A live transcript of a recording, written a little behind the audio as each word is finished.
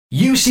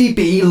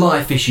UCB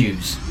Life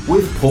Issues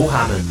with Paul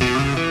Hammond.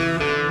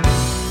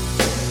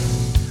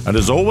 And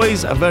as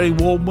always, a very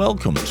warm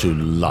welcome to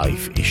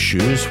Life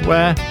Issues,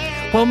 where,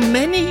 well,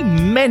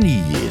 many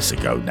years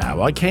ago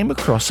now, I came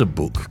across a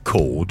book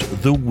called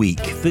The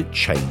Week That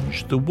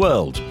Changed the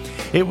World.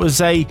 It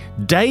was a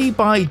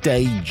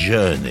day-by-day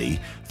journey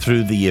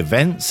through the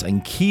events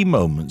and key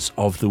moments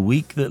of the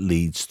week that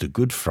leads to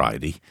Good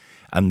Friday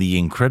and the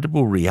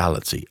incredible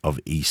reality of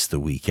Easter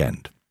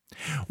weekend.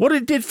 What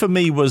it did for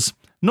me was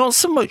not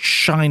so much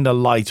shine a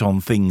light on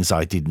things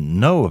I didn't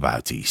know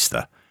about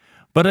Easter,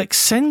 but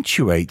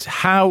accentuate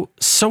how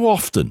so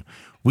often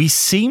we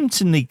seem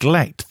to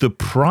neglect the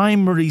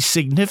primary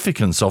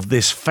significance of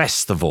this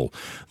festival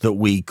that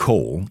we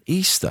call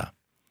Easter.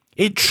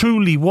 It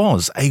truly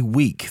was a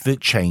week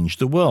that changed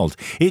the world.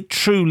 It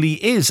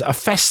truly is a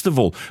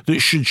festival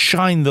that should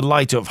shine the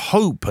light of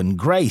hope and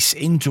grace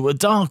into a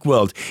dark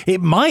world.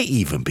 It might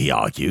even be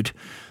argued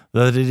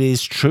that it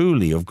is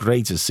truly of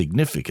greater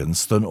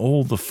significance than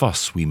all the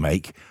fuss we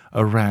make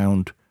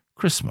around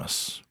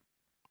Christmas.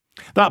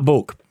 That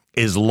book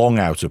is long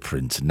out of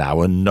print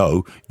now, and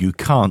no, you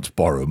can't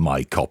borrow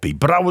my copy.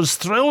 But I was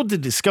thrilled to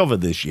discover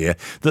this year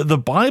that the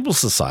Bible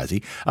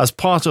Society, as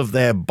part of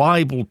their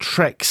Bible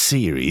Trek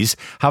series,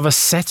 have a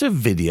set of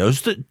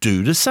videos that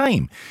do the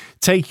same.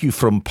 Take you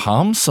from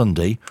Palm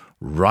Sunday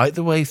right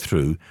the way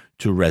through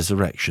to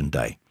Resurrection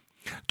Day.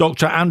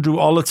 Dr. Andrew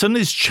Ollerton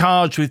is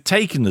charged with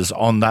taking us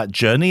on that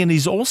journey, and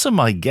he's also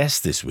my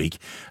guest this week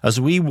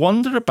as we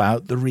wonder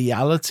about the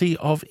reality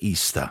of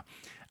Easter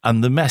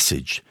and the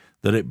message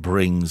that it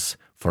brings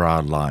for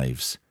our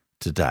lives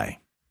today.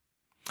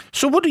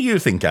 So what do you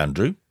think,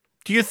 Andrew?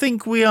 Do you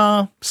think we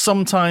are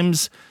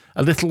sometimes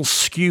a little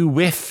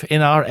skew-whiff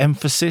in our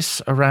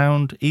emphasis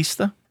around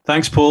Easter?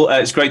 Thanks, Paul.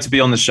 It's great to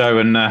be on the show,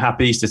 and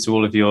happy Easter to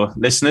all of your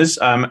listeners.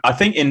 I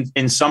think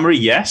in summary,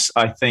 yes,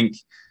 I think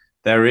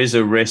there is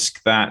a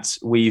risk that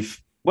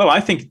I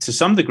think to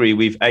some degree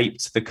we've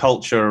aped the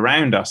culture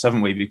around us,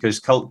 haven't we? Because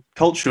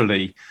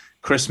culturally,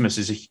 Christmas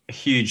is a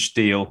huge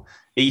deal.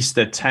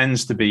 Easter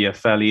tends to be a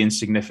fairly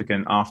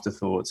insignificant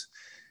afterthought.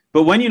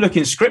 But when you look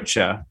in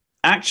Scripture,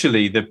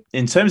 actually,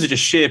 in terms of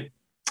just sheer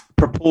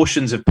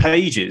proportions of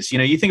pages,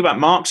 you think about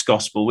Mark's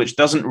Gospel, which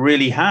doesn't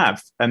really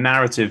have a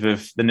narrative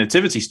of the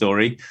nativity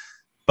story,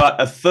 but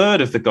a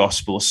third of the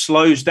Gospel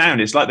slows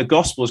down. It's like the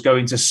Gospel is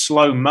going to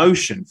slow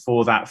motion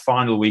for that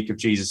final week of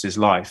Jesus's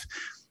life.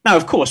 Now,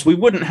 of course, we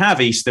wouldn't have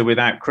Easter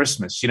without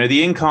Christmas.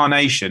 The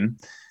incarnation,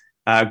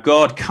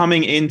 God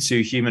coming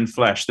into human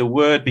flesh, the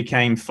Word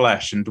became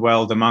flesh and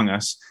dwelled among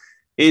us,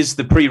 is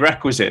the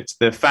prerequisite,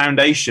 the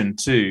foundation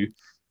to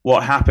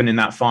what happened in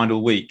that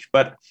final week.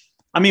 But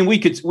I mean, we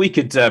could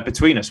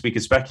between us, we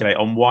could speculate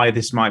on why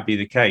this might be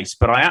the case.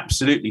 But I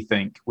absolutely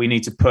think we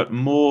need to put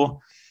more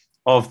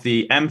of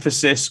the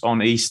emphasis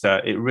on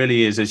Easter. It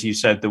really is, as you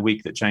said, the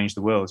week that changed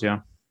the world. Yeah.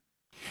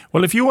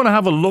 Well, if you want to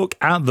have a look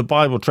at the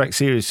Bible Trek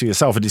series for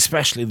yourself, and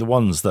especially the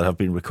ones that have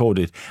been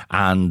recorded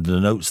and the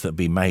notes that have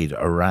been made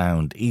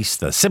around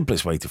Easter,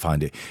 simplest way to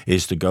find it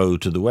is to go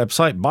to the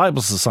website,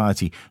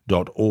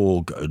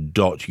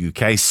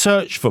 biblesociety.org.uk.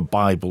 Search for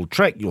Bible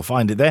Trek. You'll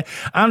find it there.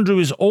 Andrew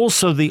is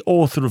also the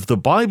author of the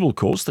Bible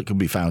course that can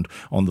be found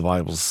on the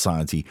Bible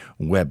Society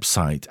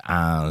website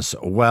as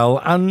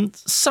well. And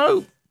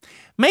so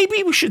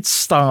maybe we should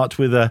start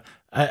with a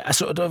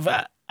sort of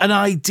an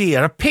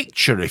idea, a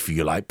picture, if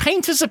you like.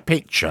 Paint us a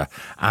picture,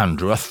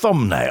 Andrew, a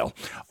thumbnail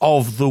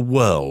of the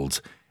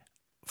world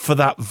for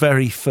that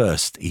very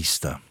first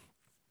Easter.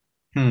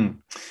 The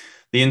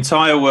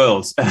entire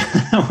world.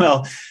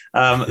 Well,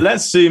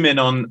 let's zoom in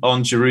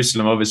on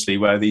Jerusalem, obviously,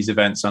 where these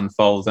events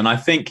unfold. And I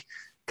think a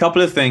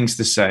couple of things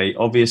to say.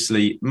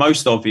 Obviously,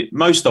 most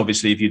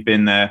obviously, if you've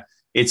been there,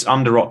 it's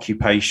under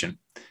occupation.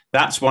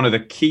 That's one of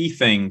the key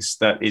things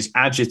that is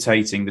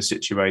agitating the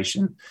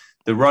situation.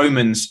 The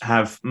Romans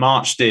have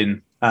marched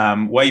in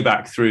way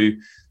back through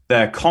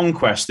their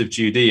conquest of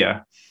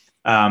Judea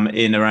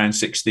in around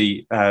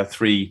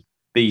 63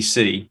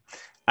 BC.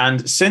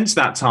 And since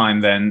that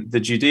time, then, the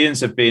Judeans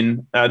have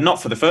been,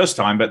 not for the first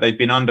time, but they've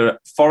been under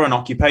foreign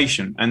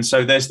occupation. And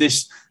so there's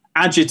this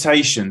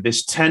agitation,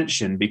 this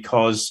tension,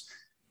 because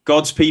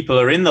God's people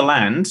are in the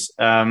land,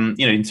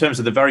 in terms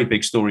of the very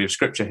big story of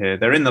Scripture here,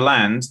 they're in the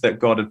land that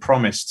God had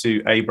promised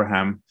to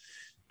Abraham,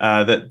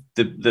 that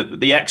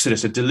the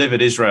Exodus had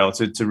delivered Israel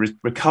to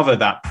recover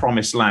that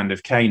promised land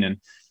of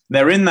Canaan.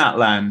 They're in that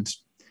land,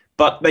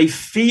 but they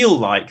feel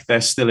like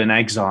they're still in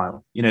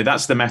exile.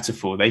 That's the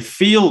metaphor. They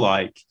feel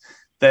like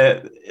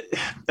some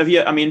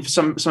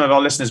of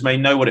our listeners may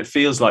know what it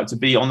feels like to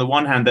be, on the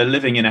one hand, they're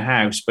living in a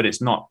house, but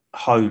it's not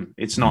home.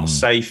 It's not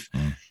safe.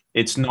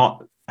 It's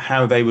not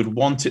how they would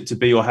want it to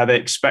be or how they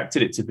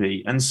expected it to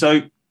be. And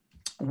so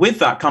with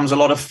that comes a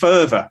lot of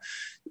fervor,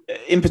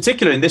 in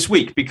particular in this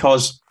week,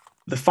 because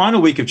the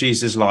final week of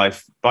Jesus'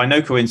 life, by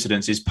no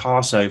coincidence, is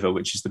Passover,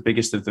 which is the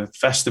biggest of the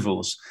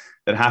festivals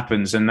that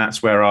happens. And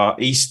that's where our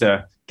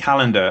Easter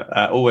calendar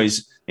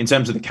always, in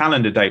terms of the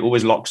calendar date,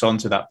 always locks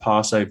onto that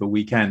Passover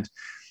weekend.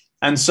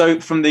 And so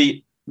from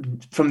the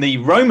from the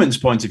Romans'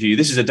 point of view,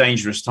 this is a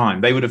dangerous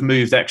time. They would have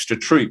moved extra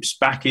troops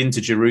back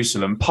into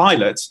Jerusalem.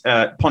 Pontius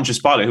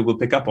Pilate, who we'll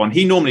pick up on,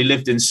 he normally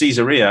lived in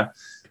Caesarea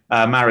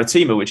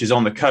Maritima, which is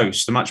on the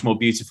coast, a much more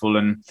beautiful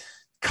and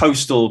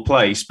coastal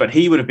place. But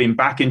he would have been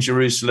back in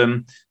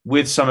Jerusalem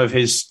with some of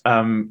his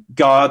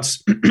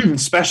guards,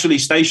 specially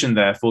stationed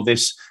there for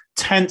this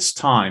tense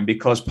time,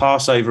 because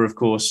Passover, of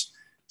course,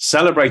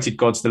 celebrated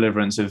God's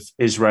deliverance of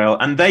Israel,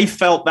 and they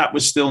felt that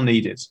was still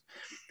needed.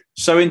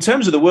 So in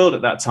terms of the world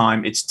at that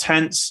time, it's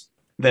tense.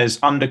 There's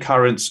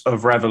undercurrents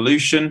of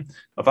revolution,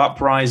 of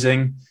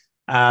uprising,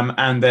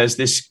 and there's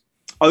this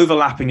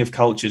overlapping of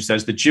cultures.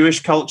 There's the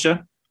Jewish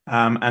culture,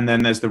 and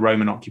then there's the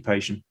Roman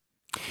occupation.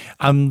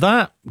 And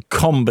that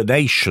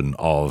combination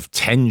of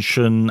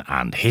tension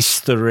and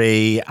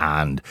history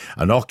and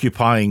an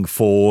occupying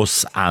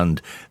force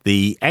and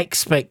the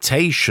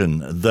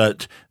expectation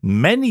that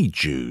many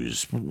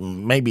Jews,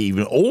 maybe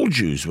even all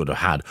Jews, would have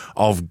had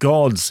of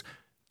God's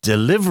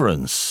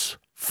deliverance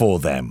for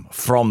them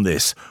from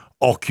this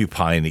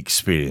occupying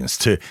experience,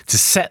 to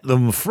set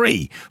them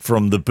free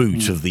from the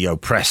boot of the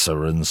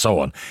oppressor and so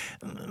on.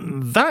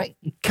 That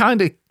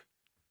kind of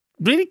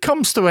really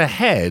comes to a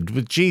head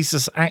with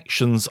Jesus'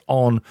 actions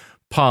on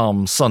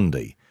Palm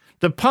Sunday.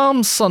 The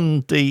Palm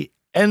Sunday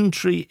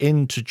entry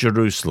into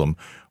Jerusalem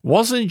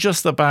wasn't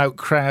just about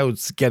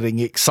crowds getting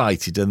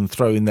excited and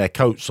throwing their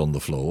coats on the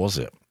floor, was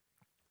it?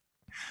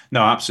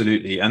 No,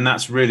 absolutely. And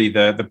that's really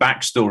the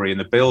backstory and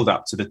the build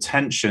up to the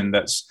tension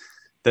that's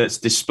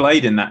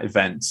displayed in that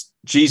event.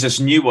 Jesus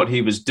knew what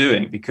he was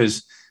doing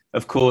because,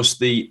 of course,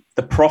 the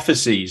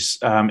prophecies,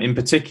 in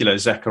particular,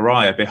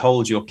 Zechariah,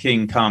 behold, your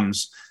king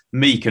comes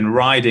meek and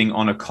riding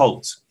on a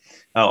colt,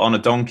 on a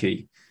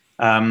donkey.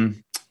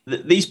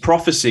 These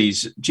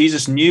prophecies,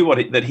 Jesus knew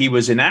that he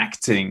was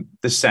enacting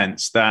the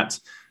sense that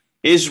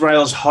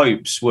Israel's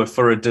hopes were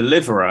for a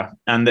deliverer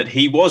and that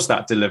he was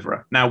that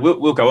deliverer. Now,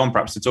 we'll go on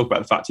perhaps to talk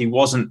about the fact he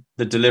wasn't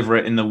the deliverer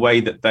in the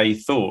way that they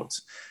thought,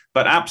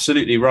 but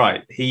absolutely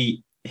right.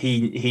 He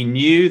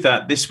knew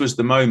that this was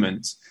the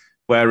moment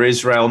where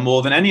Israel,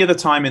 more than any other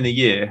time in the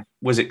year,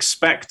 was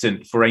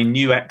expectant for a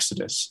new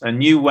exodus, a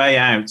new way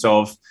out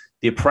of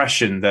the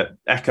oppression that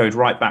echoed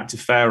right back to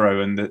Pharaoh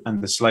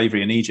and the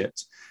slavery in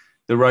Egypt.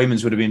 The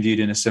Romans would have been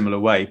viewed in a similar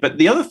way. But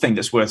the other thing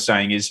that's worth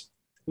saying is,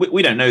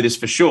 we don't know this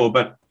for sure,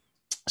 but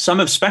some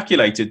have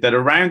speculated that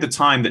around the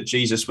time that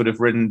Jesus would have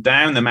ridden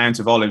down the Mount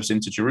of Olives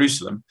into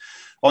Jerusalem,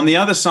 on the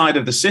other side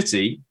of the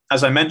city,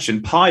 as I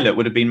mentioned, Pilate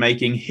would have been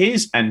making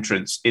his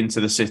entrance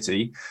into the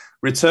city,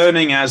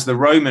 returning as the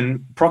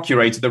Roman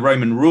procurator, the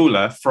Roman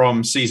ruler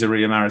from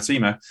Caesarea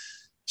Maritima.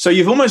 So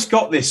you've almost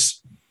got this,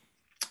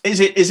 is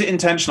it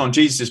intentional on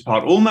Jesus'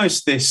 part,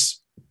 almost this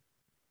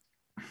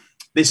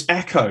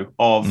echo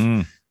of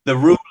the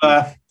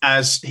ruler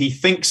as he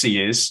thinks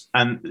he is,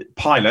 and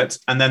Pilate,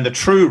 and then the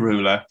true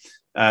ruler,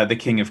 the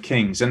King of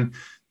Kings. And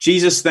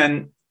Jesus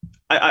then,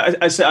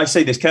 I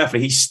say this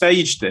carefully, he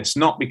staged this,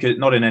 not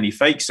in any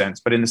fake sense,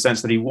 but in the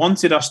sense that he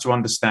wanted us to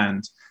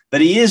understand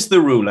that he is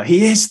the ruler,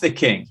 he is the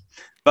king,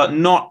 but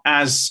not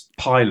as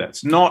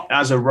Pilate, not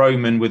as a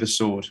Roman with a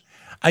sword.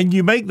 And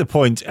you make the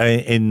point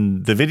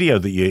in the video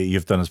that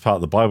you've done as part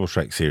of the Bible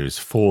Trek series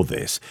for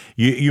this.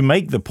 You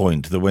make the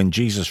point that when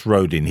Jesus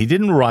rode in, he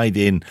didn't ride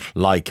in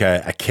like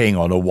a king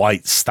on a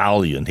white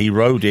stallion. He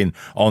rode in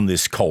on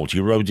this colt. He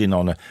rode in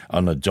on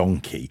a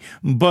donkey.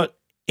 But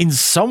in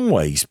some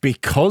ways,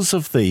 because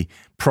of the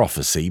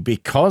prophecy,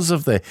 because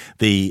of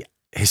the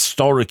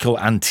historical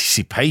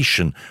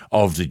anticipation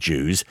of the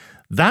Jews,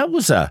 that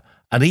was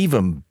an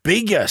even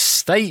bigger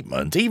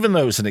statement, even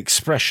though it's an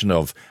expression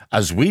of,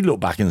 as we look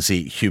back and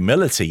see,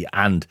 humility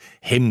and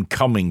him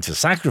coming to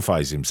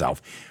sacrifice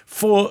himself.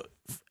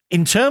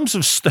 In terms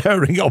of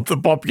stirring up the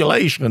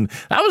population,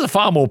 that was a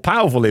far more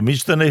powerful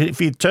image than if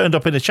he'd turned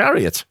up in a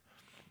chariot.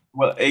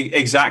 Well,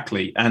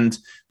 exactly. And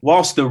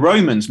whilst the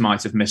Romans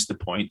might have missed the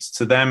point,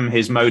 to them,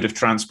 his mode of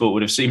transport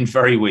would have seemed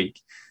very weak.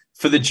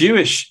 For the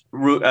Jewish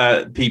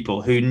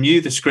people who knew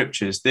the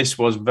scriptures, this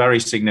was very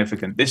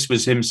significant. This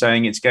was him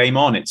saying, it's game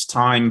on. It's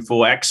time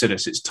for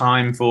Exodus. It's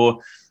time for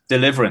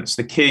deliverance.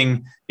 The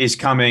king is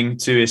coming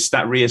to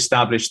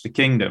reestablish the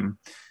kingdom.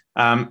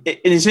 It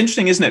is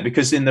interesting, isn't it?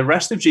 Because in the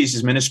rest of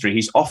Jesus' ministry,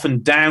 he's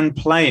often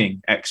downplaying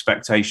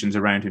expectations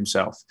around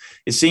himself.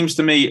 It seems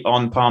to me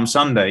on Palm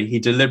Sunday, he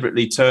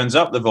deliberately turns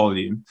up the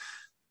volume,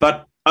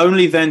 but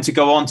only then to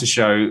go on to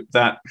show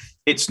that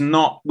it's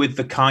not with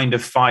the kind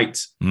of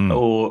fight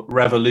or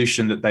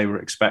revolution that they were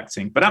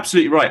expecting. But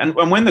absolutely right. And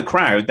when the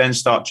crowd then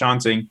start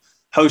chanting,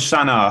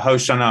 Hosanna,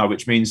 Hosanna,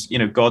 which means,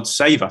 God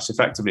save us,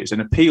 effectively, it's an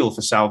appeal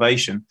for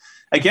salvation.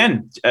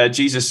 Again,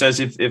 Jesus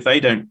says if they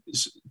don't,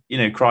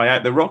 cry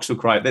out, the rocks will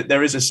cry out. That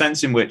there is a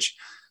sense in which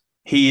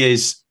he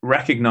is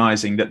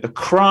recognizing that the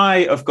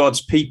cry of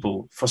God's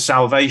people for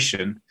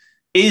salvation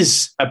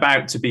is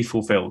about to be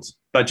fulfilled,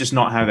 but just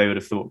not how they would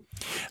have thought.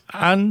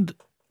 And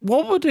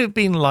what would it have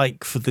been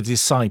like for the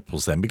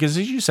disciples then? Because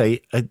as you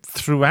say,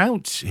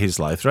 throughout his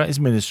life, throughout his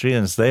ministry,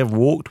 and as they have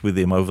walked with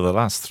him over the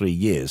last 3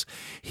 years,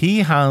 he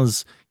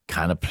has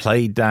kind of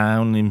played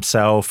down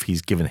himself.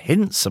 He's given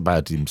hints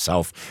about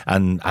himself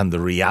and the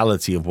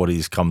reality of what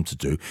he's come to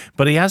do,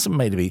 but he hasn't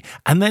made a big.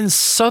 And then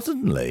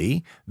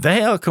suddenly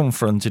they are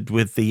confronted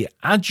with the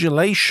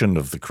adulation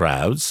of the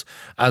crowds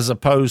as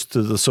opposed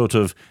to the sort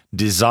of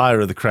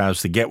desire of the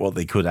crowds to get what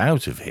they could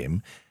out of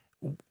him.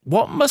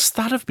 What must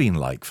that have been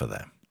like for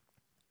them?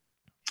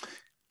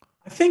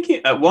 I think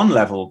at one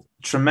level,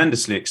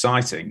 tremendously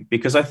exciting,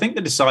 because I think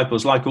the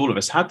disciples, like all of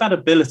us, had that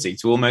ability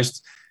to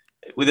almost,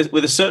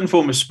 with a certain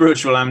form of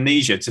spiritual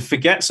amnesia, to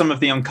forget some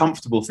of the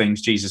uncomfortable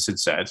things Jesus had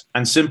said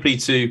and simply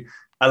to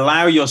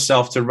allow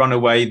yourself to run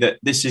away, that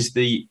this is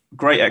the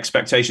great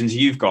expectations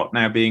you've got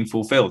now being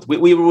fulfilled.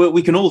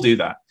 We can all do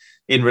that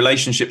in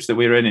relationships that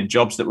we're in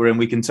jobs that we're in.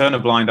 We can turn a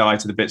blind eye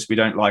to the bits we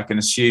don't like and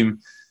assume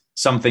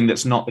something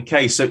that's not the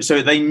case.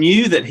 So they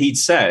knew that he'd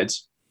said,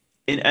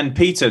 and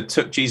Peter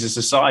took Jesus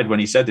aside when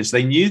he said this.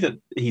 They knew that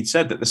he'd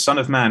said that the Son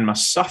of Man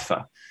must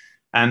suffer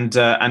and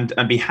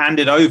be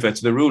handed over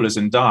to the rulers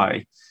and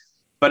die.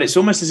 But it's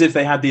almost as if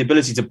they had the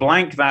ability to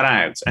blank that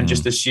out and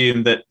just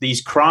assume that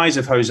these cries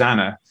of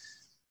Hosanna,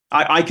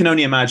 I can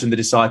only imagine the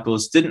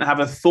disciples didn't have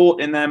a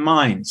thought in their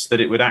minds that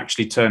it would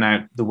actually turn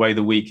out the way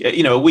a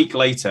week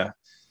later.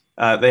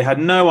 They had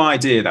no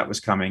idea that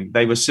was coming.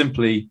 They were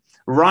simply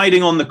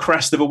riding on the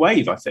crest of a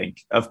wave, I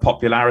think, of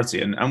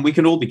popularity. And we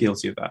can all be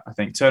guilty of that, I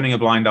think, turning a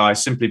blind eye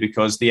simply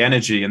because the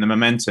energy and the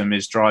momentum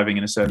is driving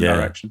in a certain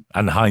direction.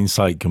 And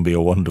hindsight can be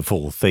a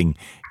wonderful thing,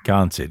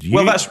 can't it?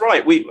 Well, that's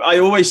right. I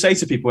always say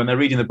to people when they're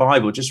reading the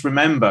Bible, just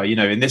remember,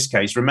 in this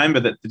case, remember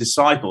that the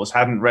disciples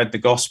hadn't read the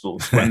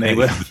Gospels when they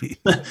were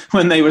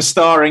when they were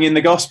starring in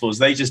the Gospels.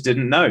 They just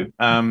didn't know.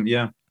 And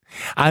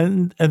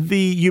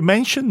you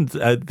mentioned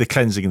the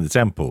cleansing in the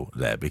temple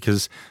there,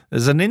 because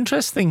there's an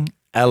interesting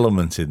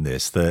element in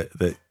this that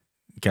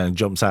kind of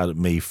jumps out at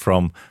me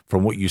from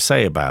what you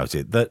say about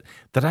it, that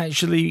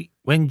actually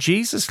when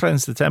Jesus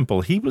cleansed the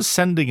temple, he was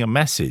sending a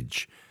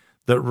message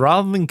that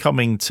rather than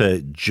coming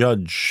to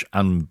judge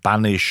and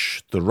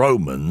banish the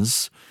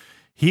Romans,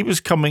 he was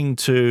coming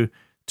to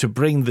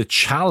bring the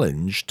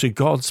challenge to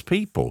God's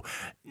people.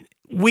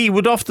 We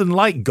would often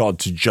like God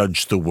to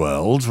judge the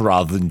world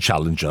rather than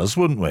challenge us,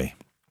 wouldn't we?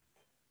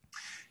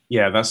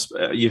 Yeah, that's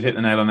you've hit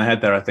the nail on the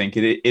head there. I think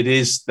it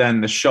is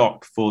then the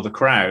shock for the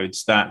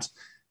crowds that,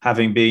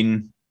 having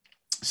been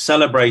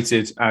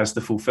celebrated as the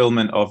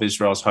fulfillment of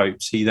Israel's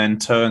hopes, he then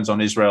turns on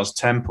Israel's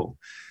temple.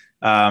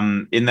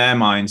 In their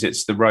minds,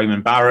 it's the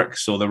Roman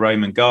barracks or the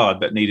Roman guard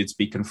that needed to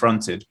be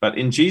confronted. But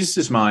in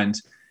Jesus's mind,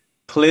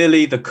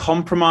 clearly the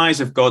compromise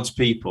of God's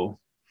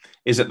people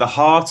is at the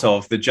heart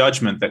of the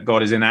judgment that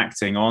God is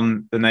enacting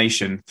on the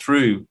nation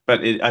through,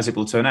 as it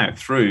will turn out,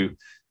 through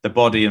the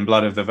body and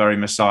blood of the very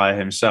Messiah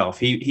himself.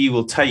 He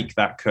will take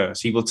that curse.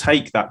 He will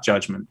take that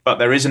judgment. But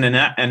there is an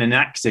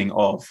enacting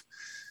of.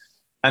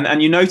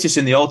 And you notice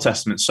in the Old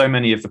Testament, so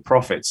many of the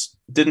prophets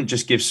didn't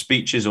just give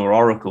speeches or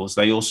oracles.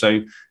 They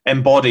also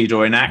embodied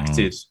or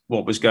enacted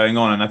what was going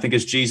on. And I think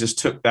as Jesus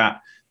took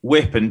that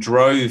whip and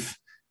drove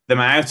them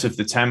out of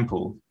the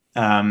temple,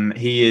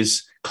 he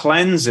is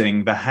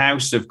cleansing the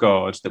house of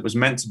God that was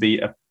meant to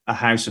be a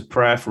house of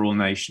prayer for all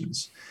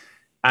nations.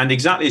 And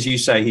exactly as you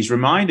say, he's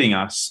reminding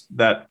us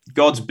that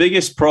God's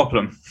biggest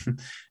problem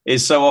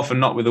is so often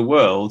not with the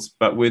world,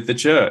 but with the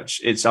church.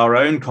 It's our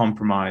own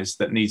compromise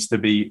that needs to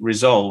be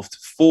resolved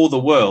for the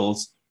world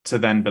to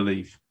then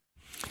believe.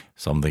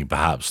 Something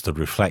perhaps to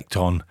reflect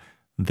on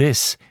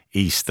this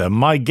Easter.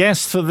 My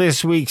guest for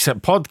this week's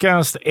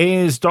podcast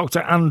is Dr.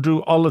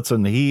 Andrew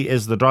Ollerton. He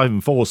is the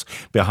driving force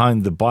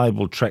behind the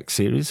Bible Trek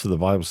series for the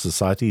Bible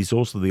Society. He's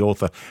also the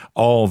author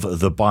of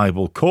the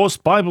Bible course,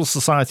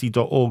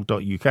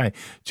 biblesociety.org.uk,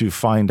 to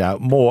find out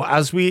more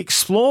as we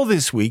explore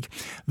this week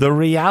the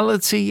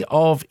reality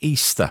of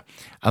Easter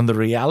and the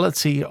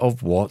reality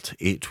of what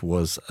it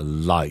was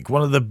like.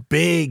 One of the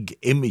big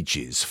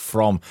images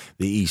from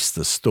the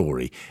Easter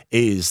story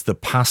is the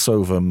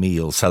Passover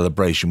meal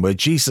celebration, where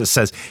Jesus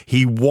says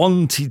he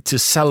wanted to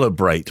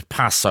celebrate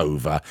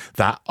Passover,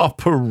 that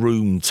upper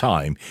room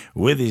time,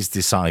 with his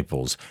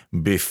disciples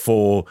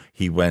before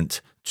he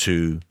went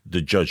to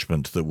the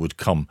judgment that would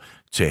come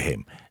to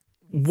him.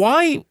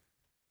 Why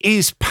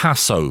is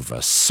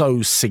Passover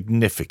so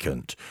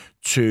significant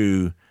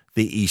to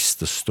the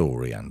Easter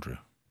story, Andrew?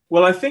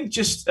 Well, I think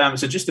just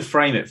to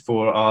frame it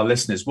for our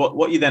listeners,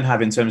 what you then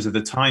have in terms of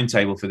the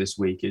timetable for this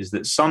week is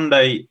that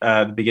Sunday,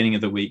 the beginning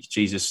of the week,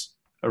 Jesus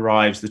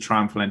arrives, the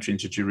triumphal entry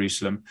into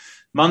Jerusalem.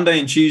 Monday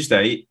and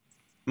Tuesday,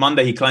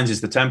 Monday he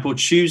cleanses the temple.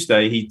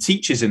 Tuesday he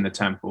teaches in the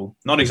temple.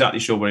 Not exactly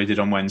sure what he did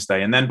on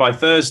Wednesday. And then by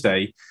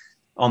Thursday,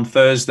 on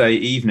Thursday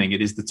evening,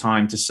 it is the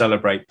time to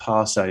celebrate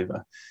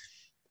Passover.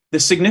 The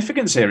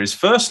significance here is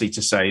firstly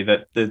to say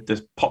that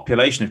the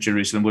population of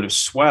Jerusalem would have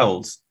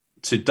swelled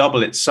to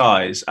double its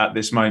size at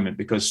this moment,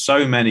 because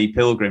so many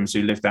pilgrims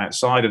who lived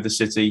outside of the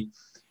city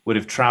would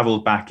have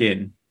traveled back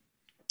in.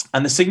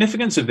 And the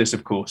significance of this,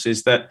 of course,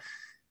 is that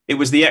it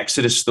was the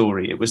Exodus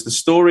story. It was the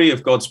story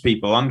of God's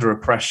people under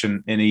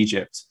oppression in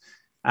Egypt.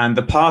 And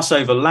the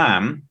Passover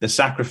lamb, the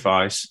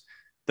sacrifice,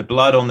 the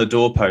blood on the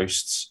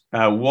doorposts,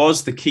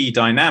 was the key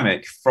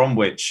dynamic from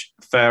which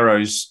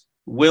Pharaoh's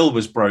will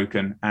was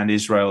broken and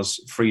Israel's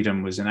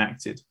freedom was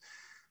enacted.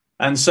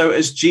 And so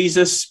as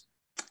Jesus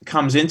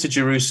comes into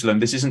Jerusalem,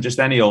 this isn't just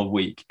any old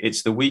week.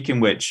 It's the week in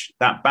which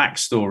that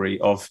backstory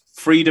of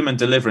freedom and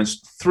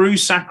deliverance through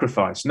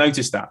sacrifice,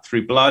 notice that,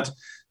 through blood,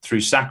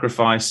 through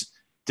sacrifice,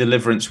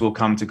 deliverance will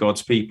come to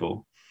God's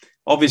people.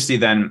 Obviously,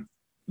 then,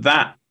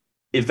 that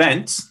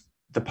event,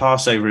 the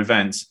Passover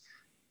event,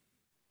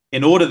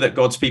 in order that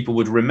God's people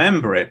would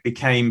remember it,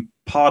 became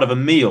part of a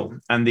meal.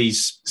 And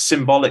these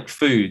symbolic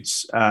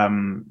foods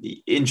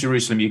in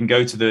Jerusalem, you can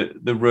go to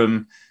the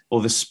room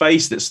or the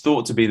space that's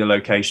thought to be the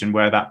location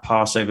where that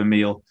Passover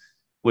meal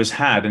was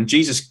had. And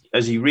Jesus,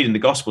 as you read in the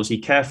Gospels, he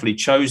carefully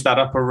chose that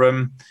upper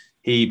room.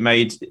 He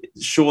made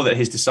sure that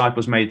his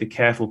disciples made the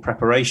careful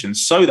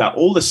preparations so that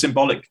all the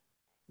symbolic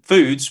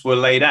foods were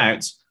laid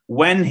out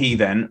when he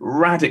then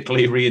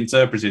radically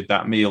reinterpreted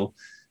that meal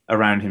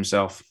around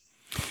himself.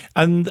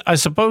 And I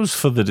suppose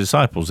for the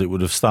disciples, it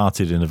would have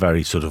started in a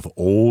very sort of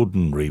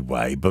ordinary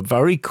way, but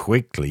very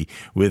quickly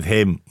with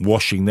him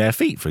washing their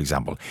feet, for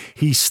example.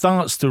 He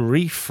starts to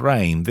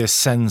reframe this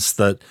sense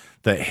that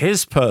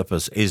his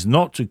purpose is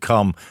not to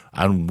come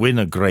and win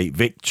a great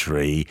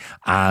victory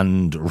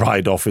and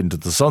ride off into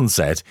the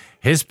sunset.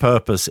 His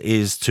purpose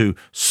is to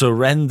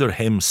surrender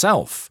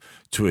himself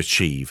to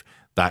achieve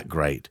that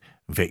great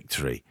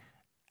victory.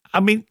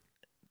 I mean,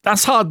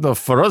 that's hard enough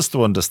for us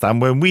to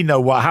understand when we know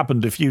what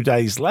happened a few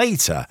days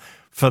later.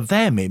 For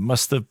them, it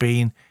must have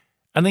been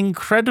an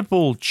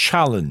incredible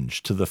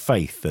challenge to the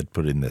faith they'd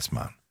put in this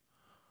man.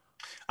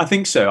 I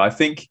think so. I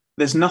think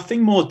there's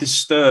nothing more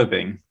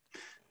disturbing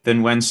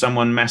than when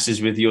someone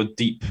messes with your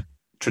deep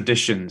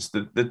traditions,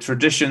 the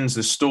traditions,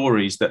 the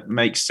stories that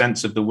make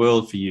sense of the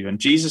world for you. And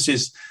Jesus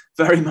is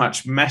very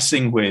much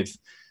messing with,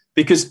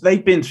 because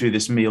they've been through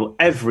this meal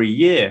every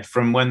year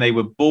from when they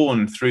were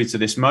born through to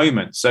this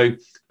moment. So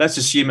let's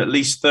assume at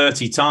least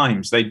 30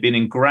 times they'd been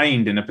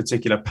ingrained in a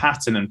particular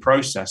pattern and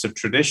process of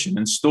tradition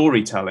and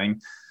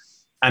storytelling.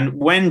 And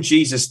when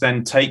Jesus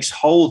then takes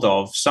hold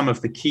of some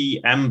of the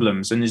key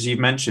emblems, and as you've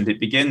mentioned,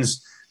 it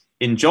begins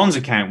in John's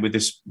account with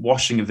this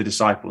washing of the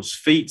disciples'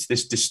 feet,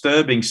 this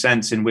disturbing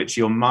sense in which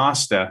your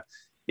master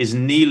is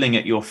kneeling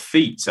at your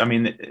feet. I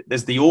mean,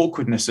 there's the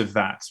awkwardness of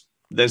that.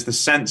 There's the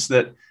sense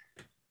that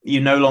you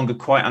no longer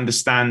quite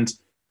understand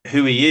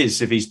who he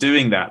is if he's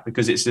doing that,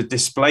 because it's a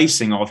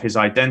displacing of his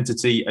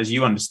identity as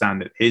you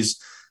understand it. His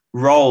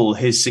role,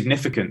 his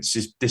significance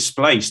is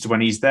displaced when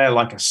he's there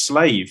like a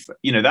slave.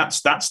 You know,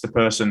 that's the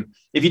person.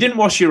 If you didn't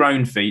wash your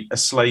own feet, a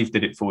slave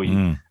did it for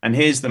you. And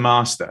here's the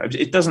master.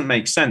 It doesn't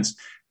make sense.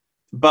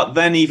 But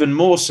then even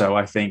more so,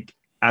 I think,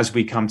 as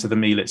we come to the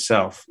meal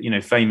itself, you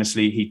know,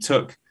 famously, he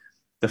took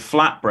the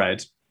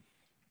flatbread,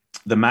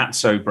 the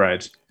matzo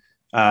bread,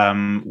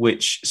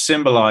 which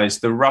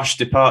symbolized the rush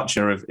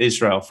departure of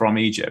Israel from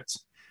Egypt.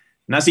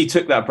 And as he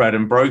took that bread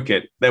and broke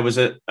it, there was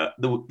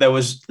there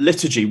was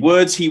liturgy,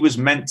 words he was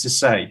meant to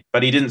say,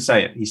 but he didn't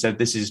say it. He said,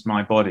 "This is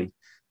my body,"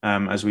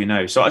 as we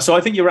know. So I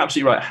think you're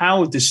absolutely right.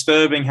 How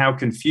disturbing, how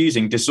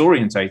confusing,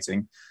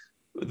 disorientating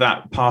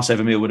that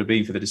Passover meal would have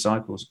been for the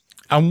disciples.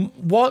 And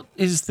what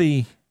is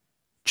the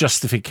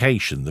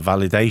justification, the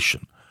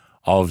validation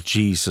of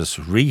Jesus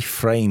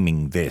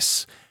reframing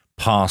this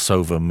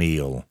Passover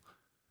meal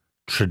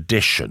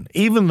tradition,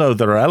 even though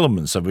there are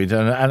elements of it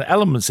and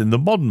elements in the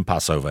modern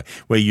Passover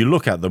where you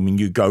look at them and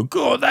you go,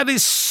 God, that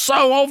is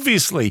so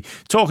obviously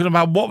talking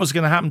about what was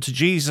going to happen to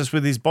Jesus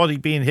with his body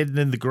being hidden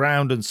in the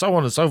ground and so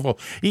on and so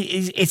forth.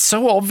 It's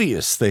so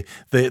obvious,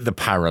 the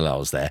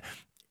parallels there.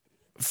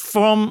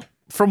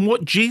 From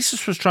what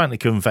Jesus was trying to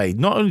convey,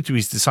 not only to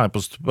his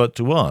disciples, but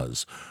to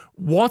us,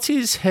 what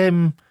is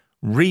him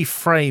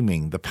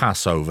reframing the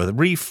Passover,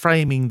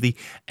 reframing the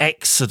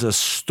Exodus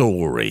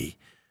story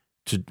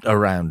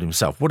around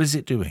himself? What is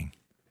it doing?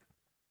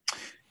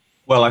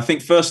 Well, I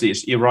think firstly,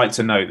 you're right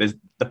to note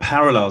the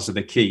parallels are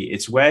the key.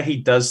 It's where he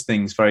does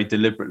things very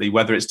deliberately,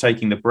 whether it's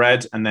taking the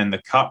bread and then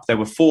the cup. There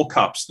were 4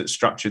 cups that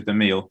structured the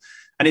meal.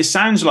 And it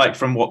sounds like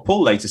from what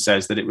Paul later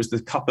says that it was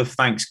the cup of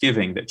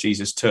thanksgiving that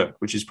Jesus took,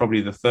 which is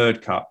probably the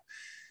 3rd cup.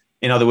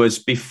 In other words,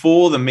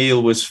 before the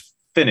meal was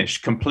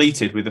finished,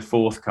 completed with the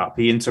 4th cup,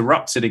 he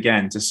interrupts it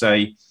again to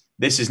say,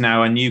 this is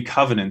now a new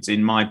covenant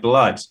in my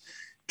blood.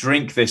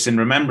 Drink this in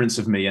remembrance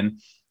of me.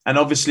 And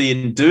obviously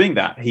in doing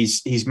that,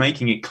 he's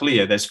making it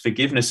clear there's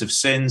forgiveness of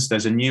sins,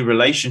 there's a new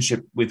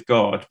relationship with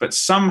God, but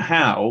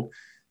somehow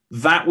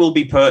that will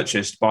be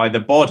purchased by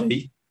the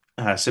body,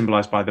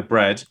 symbolized by the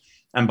bread,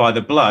 and by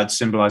the blood,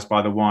 symbolized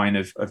by the wine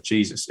of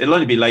Jesus. It'll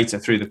only be later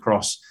through the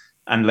cross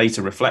and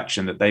later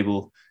reflection that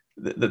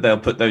they'll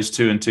put those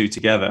 2 and 2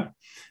 together.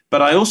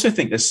 But I also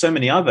think there's so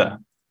many other,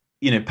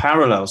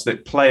 parallels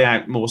that play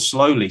out more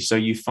slowly. So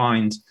you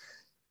find,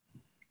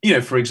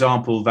 for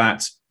example,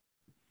 that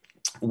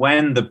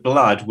when the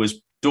blood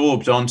was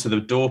daubed onto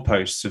the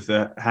doorposts of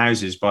the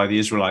houses by the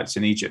Israelites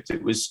in Egypt,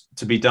 it was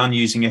to be done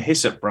using a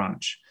hyssop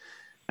branch.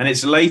 And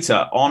it's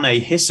later on a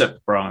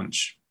hyssop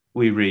branch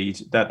we read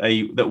that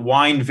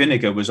wine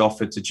vinegar was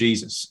offered to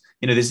Jesus.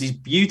 there's these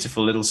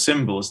beautiful little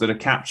symbols that are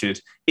captured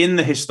in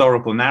the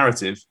historical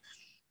narrative.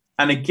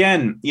 And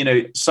again,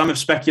 some have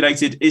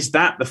speculated, is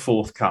that the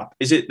fourth cup?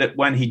 Is it that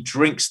when he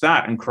drinks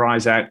that and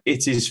cries out,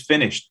 it is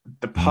finished,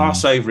 the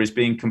Passover is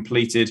being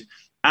completed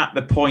at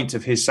the point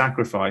of his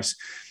sacrifice?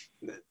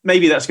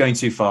 Maybe that's going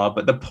too far,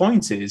 but the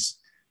point is,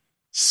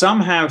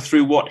 somehow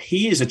through what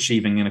he is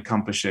achieving and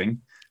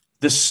accomplishing,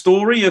 the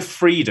story of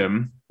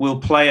freedom will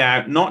play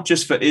out not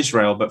just for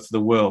Israel, but for the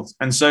world.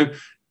 And so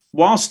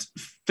whilst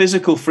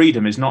physical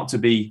freedom is not to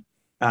be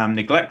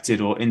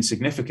neglected or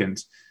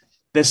insignificant,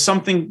 there's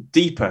something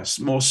deeper,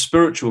 more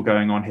spiritual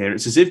going on here.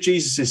 It's as if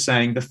Jesus is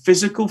saying the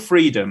physical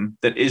freedom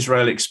that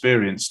Israel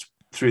experienced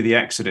through the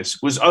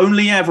Exodus was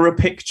only ever a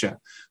picture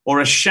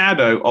or a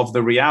shadow of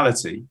the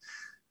reality.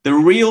 The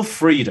real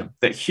freedom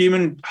that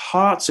human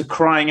hearts are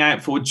crying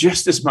out for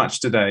just as much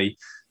today,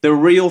 the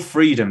real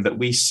freedom that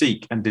we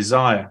seek and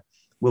desire,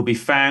 will be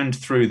found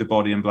through the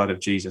body and blood of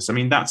Jesus. I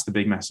mean, that's the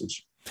big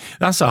message.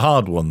 That's a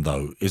hard one,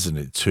 though, isn't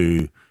it,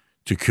 to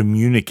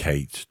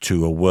communicate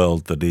to a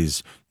world that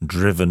is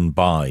driven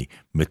by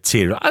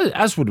material,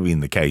 as would have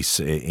been the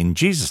case in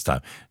Jesus' time,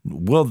 a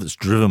world that's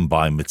driven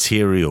by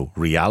material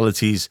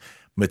realities,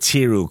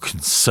 material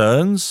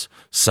concerns.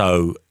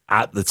 So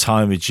at the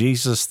time of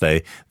Jesus,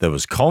 there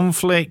was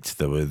conflict.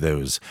 There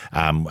was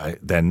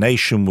their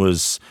nation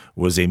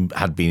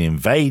had been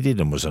invaded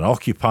and was an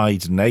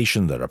occupied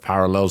nation. There are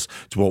parallels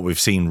to what we've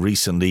seen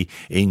recently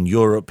in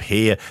Europe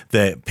here.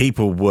 That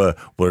people were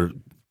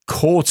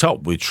caught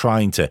up with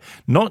trying to,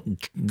 not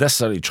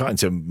necessarily trying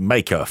to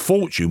make a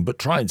fortune, but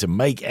trying to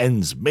make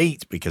ends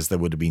meet, because there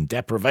would have been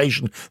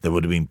deprivation, there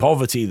would have been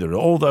poverty, there are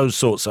all those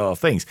sorts of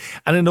things.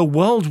 And in a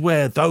world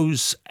where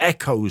those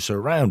echoes are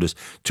around us,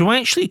 to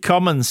actually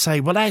come and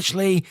say, well,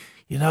 actually,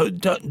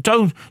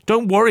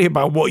 don't worry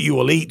about what you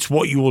will eat,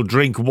 what you will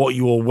drink, what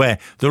you will wear.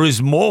 There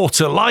is more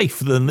to life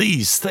than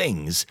these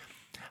things.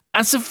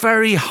 That's a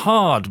very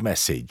hard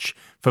message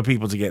for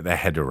people to get their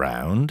head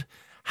around.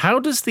 How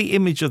does the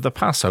image of the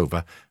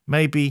Passover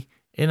maybe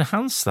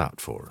enhance that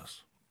for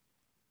us?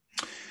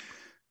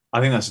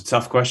 I think that's a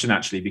tough question,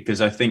 actually,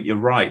 because I think you're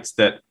right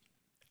that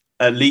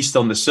at least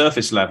on the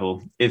surface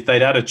level, if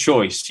they'd had a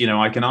choice,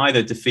 I can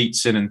either defeat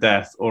sin and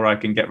death or I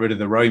can get rid of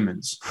the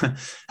Romans.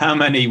 How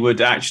many would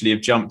actually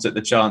have jumped at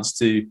the chance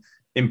to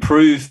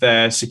improve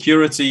their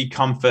security,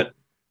 comfort,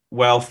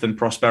 wealth and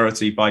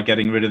prosperity by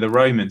getting rid of the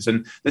Romans?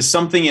 And there's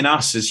something in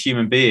us as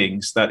human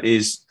beings that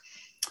is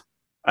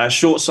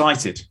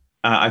short-sighted.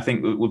 I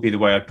think would be the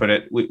way I'd put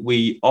it.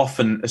 We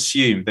often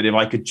assume that if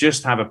I could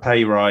just have a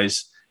pay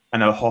rise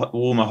and a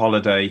warmer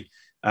holiday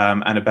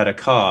and a better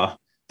car,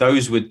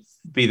 those would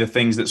be the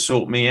things that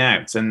sort me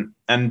out. And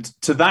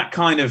to that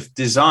kind of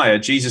desire,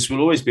 Jesus will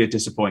always be a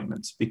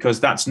disappointment,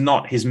 because that's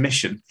not his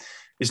mission.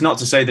 It's not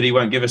to say that he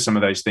won't give us some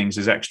of those things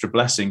as extra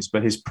blessings,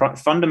 but his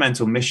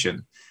fundamental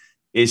mission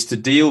is to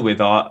deal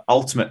with our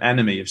ultimate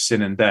enemy of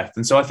sin and death.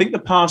 And so I think the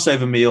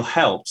Passover meal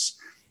helps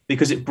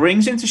because it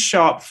brings into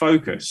sharp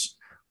focus,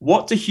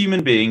 what do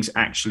human beings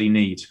actually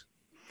need?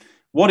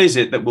 What is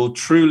it that will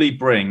truly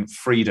bring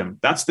freedom?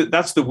 That's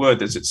the word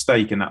that's at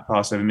stake in that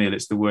Passover meal.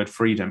 It's the word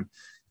freedom.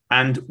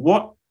 And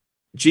what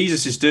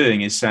Jesus is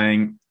doing is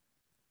saying,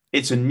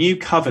 it's a new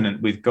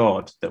covenant with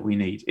God that we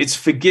need. It's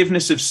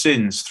forgiveness of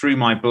sins through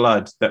my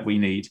blood that we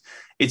need.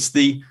 It's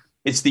the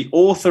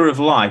author of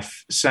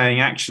life saying,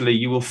 actually,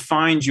 you will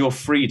find your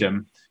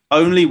freedom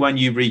only when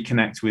you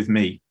reconnect with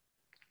me.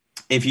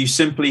 If you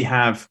simply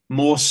have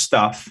more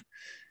stuff,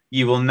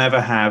 you will never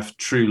have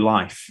true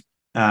life,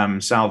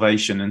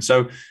 salvation. And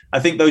so I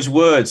think those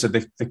words are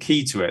the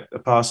key to it, the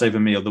Passover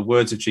meal, the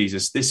words of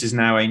Jesus. This is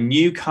now a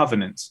new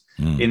covenant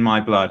in my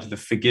blood, the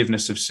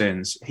forgiveness of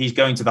sins. He's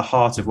going to the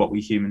heart of what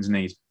we humans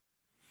need.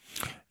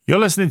 You're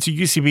listening to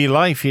UCB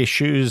Life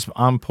Issues.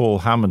 I'm Paul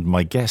Hammond.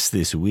 My guest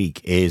this week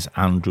is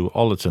Andrew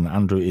Ollerton.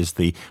 Andrew is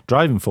the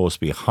driving force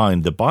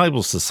behind the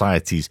Bible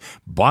Society's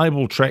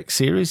Bible Trek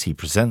series. He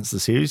presents the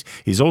series.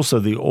 He's also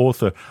the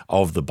author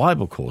of the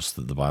Bible course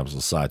that the Bible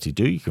Society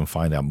do. You can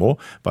find out more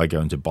by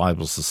going to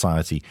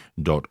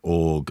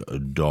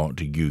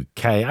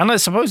biblesociety.org.uk. And I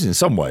suppose in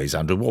some ways,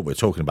 Andrew, what we're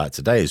talking about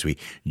today as we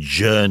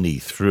journey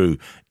through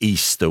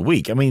Easter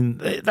week, I mean,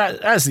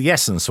 that's the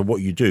essence of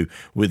what you do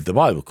with the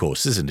Bible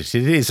course, isn't it?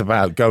 It is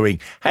about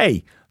going,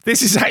 hey,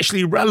 this is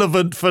actually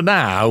relevant for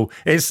now.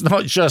 It's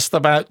not just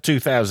about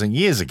 2,000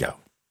 years ago.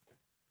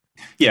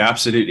 Yeah,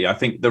 absolutely. I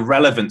think the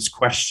relevance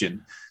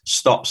question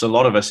stops a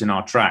lot of us in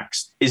our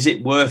tracks. Is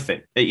it worth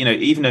it?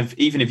 Even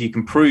if you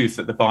can prove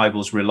that the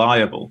Bible's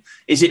reliable,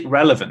 is it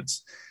relevant?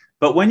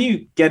 But when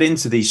you get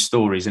into these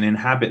stories and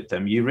inhabit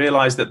them, you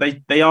realize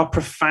that they are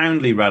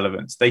profoundly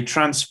relevant. They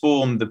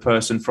transform the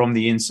person from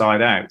the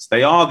inside out.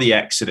 They are the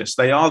Exodus.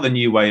 They are the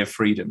new way of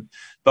freedom.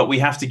 But we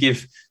have to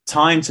give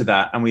time to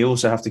that, and we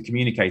also have to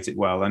communicate it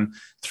well. And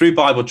through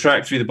Bible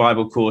Trek, through the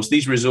Bible course,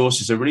 these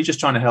resources are really just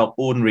trying to help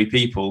ordinary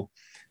people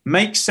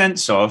make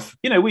sense of,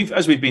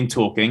 as we've been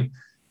talking,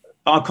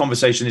 our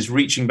conversation is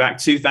reaching back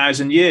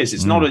 2,000 years.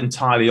 It's not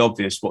entirely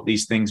obvious what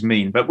these things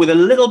mean, but with a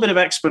little bit of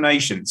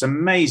explanation, it's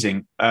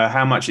amazing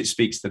how much it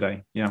speaks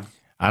today. Yeah.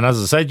 And as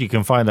I said, you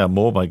can find out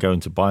more by going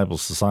to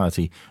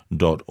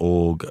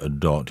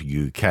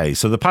biblesociety.org.uk.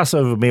 So the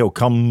Passover meal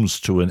comes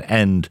to an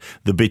end.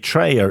 The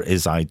betrayer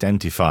is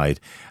identified,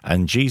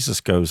 and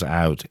Jesus goes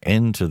out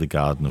into the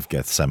Garden of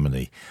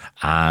Gethsemane,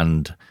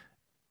 and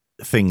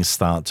things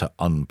start to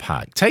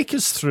unpack. Take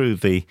us through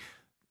the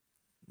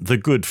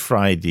Good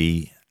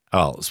Friday,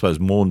 I suppose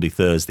Maundy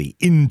Thursday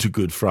into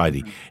Good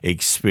Friday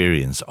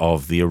experience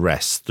of the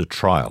arrest, the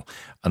trial,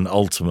 and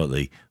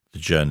ultimately the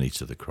journey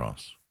to the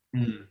cross.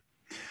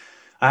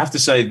 I have to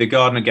say the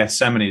Garden of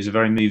Gethsemane is a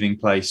very moving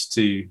place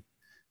to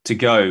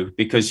go,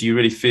 because you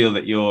really feel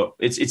that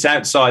it's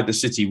outside the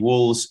city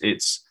walls.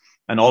 It's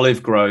an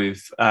olive grove.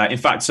 In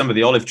fact, some of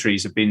the olive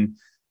trees have been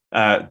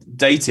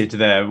dated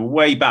there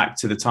way back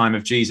to the time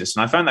of Jesus.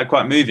 And I found that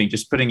quite moving,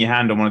 just putting your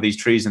hand on one of these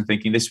trees and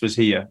thinking this was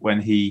here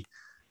when he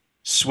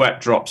sweat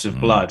drops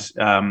of blood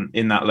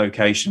in that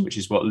location, which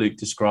is what Luke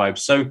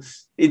describes. So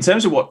in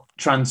terms of what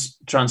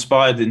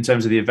transpired in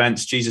terms of the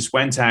events, Jesus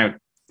went out,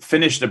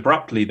 finished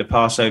abruptly the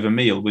Passover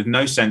meal with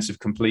no sense of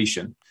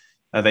completion.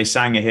 They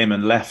sang a hymn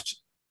and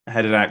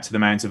headed out to the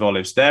Mount of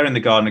Olives. There in the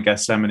Garden of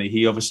Gethsemane,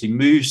 he obviously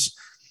moves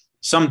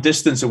some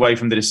distance away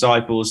from the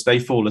disciples. They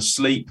fall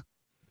asleep.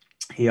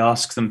 He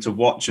asks them to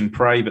watch and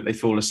pray, but they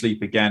fall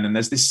asleep again. And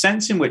there's this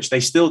sense in which they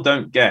still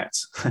don't get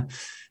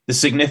the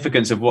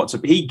significance of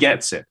he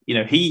gets it.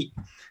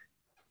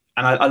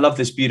 I love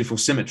this beautiful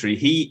symmetry.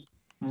 He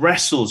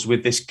wrestles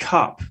with this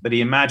cup that he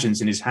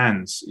imagines in his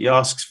hands. He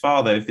asks,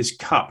 Father, if this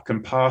cup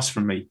can pass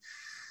from me,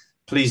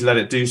 please let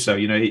it do so.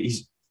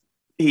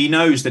 He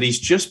knows that he's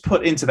just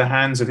put into the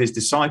hands of his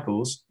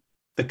disciples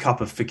the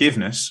cup of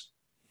forgiveness.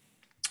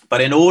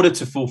 But in order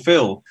to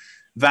fulfill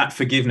that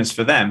forgiveness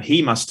for them,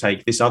 he must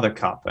take this other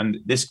cup. And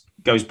this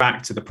goes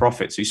back to the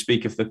prophets who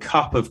speak of the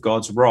cup of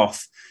God's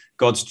wrath,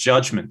 God's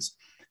judgment.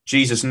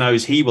 Jesus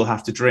knows he will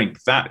have to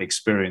drink that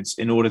experience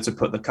in order to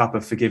put the cup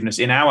of forgiveness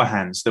in our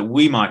hands, that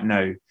we might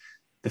know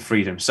the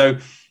freedom. So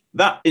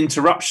that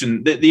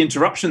interruption, the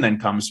interruption then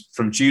comes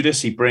from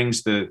Judas. He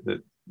brings the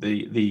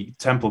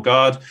temple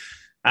guard,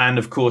 and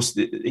of course,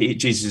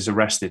 Jesus is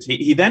arrested.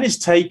 He then is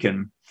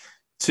taken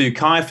to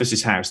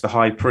Caiaphas's house, the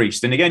high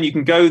priest. And again, you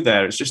can go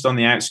there. It's just on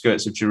the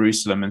outskirts of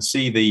Jerusalem, and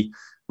see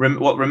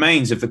what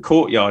remains of the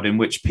courtyard in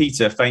which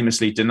Peter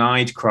famously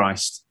denied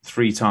Christ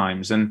 3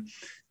 times. And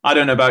I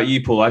don't know about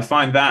you, Paul, I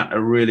find that a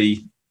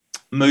really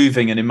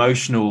moving and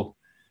emotional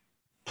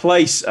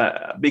place,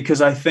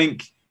 because I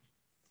think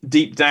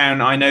deep down,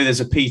 I know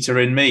there's a Peter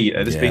in me.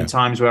 There's been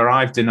times where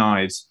I've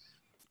denied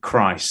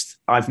Christ.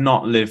 I've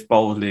not lived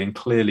boldly and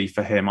clearly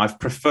for him. I've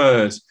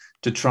preferred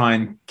to try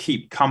and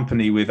keep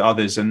company with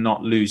others and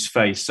not lose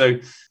face. So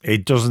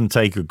it doesn't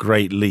take a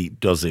great leap,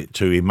 does it,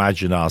 to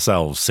imagine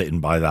ourselves sitting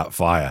by that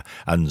fire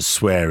and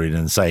swearing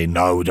and saying,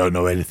 no, we don't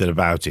know anything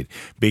about it,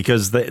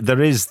 because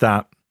there is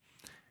that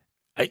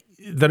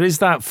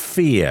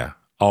fear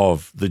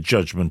of the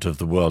judgment of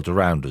the world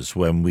around us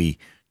when we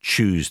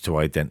choose to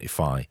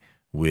identify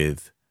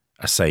with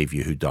a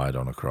Saviour who died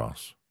on a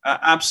cross.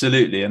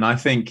 Absolutely. And I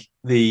think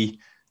the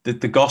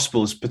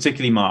Gospels,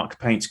 particularly Mark,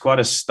 paints quite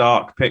a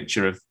stark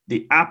picture of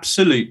the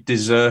absolute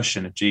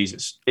desertion of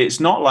Jesus. It's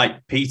not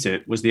like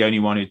Peter was the only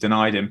one who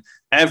denied him.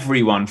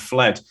 Everyone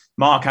fled.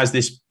 Mark has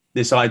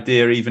this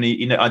idea, even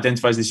he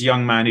identifies this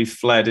young man who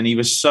fled, and he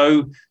was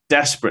so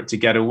desperate to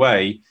get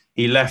away,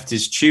 he left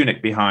his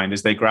tunic behind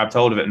as they grabbed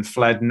hold of it and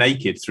fled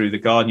naked through the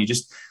garden.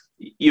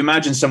 You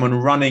imagine someone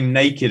running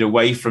naked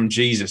away from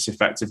Jesus,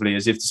 effectively,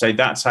 as if to say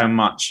that's how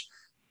much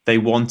they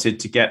wanted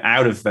to get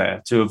out of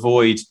there, to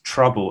avoid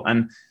trouble.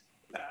 And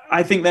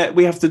I think that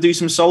we have to do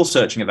some soul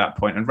searching at that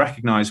point and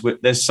recognize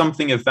there's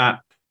something of that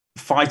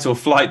fight or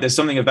flight. There's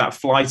something of that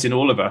flight in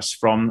all of us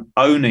from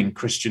owning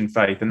Christian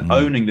faith and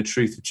owning the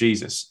truth of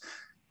Jesus,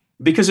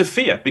 because of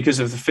fear, because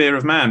of the fear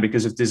of man,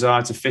 because of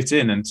desire to fit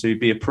in and to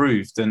be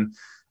approved.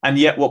 And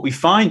yet what we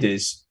find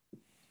is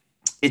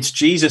it's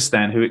Jesus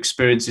then who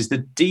experiences the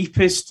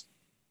deepest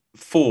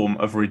form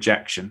of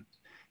rejection.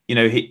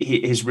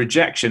 His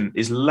rejection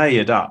is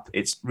layered up.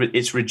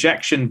 It's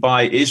rejection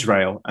by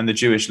Israel and the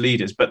Jewish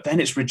leaders, but then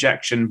it's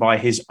rejection by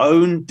his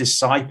own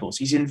disciples.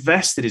 He's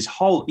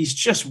he's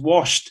just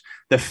washed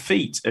the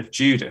feet of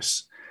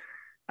Judas,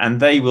 and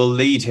they will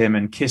lead him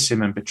and kiss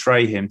him and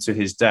betray him to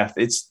his death.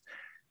 It's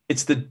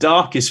the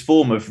darkest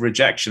form of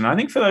rejection. I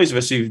think for those of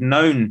us who've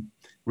known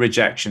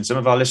rejection, some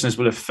of our listeners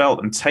will have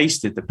felt and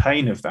tasted the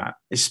pain of that,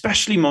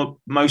 especially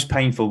most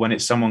painful when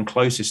it's someone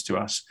closest to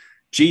us.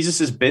 Jesus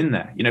has been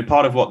there.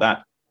 Part of what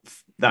that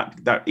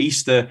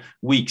Easter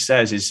week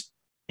says is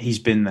he's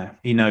been there.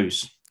 He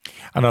knows.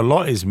 And a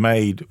lot is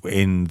made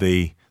in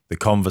the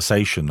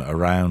conversation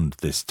around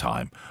this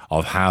time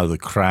of how the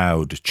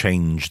crowd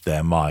changed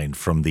their mind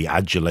from the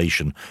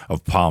adulation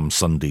of Palm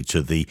Sunday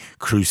to the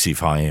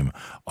crucify him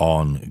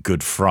on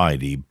Good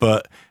Friday.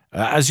 But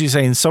as you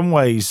say, in some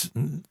ways,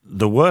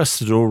 the worst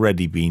had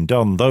already been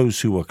done. Those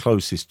who were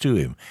closest to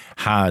him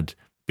had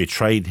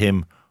betrayed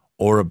him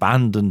or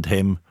abandoned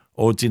him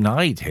or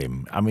denied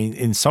him. I mean,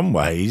 in some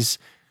ways,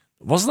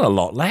 wasn't a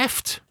lot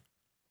left.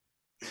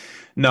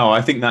 No,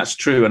 I think that's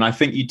true, and I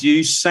think you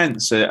do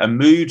sense a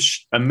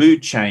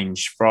mood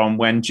change from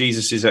when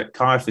Jesus is at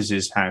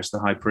Caiaphas's house, the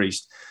high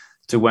priest,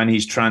 to when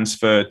he's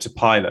transferred to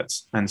Pilate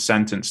and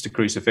sentenced to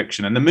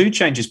crucifixion. And the mood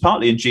change is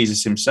partly in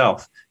Jesus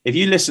himself. If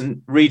you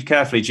read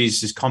carefully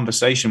Jesus'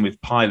 conversation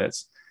with Pilate,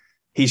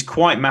 he's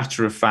quite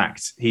matter of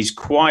fact. He's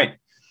quite,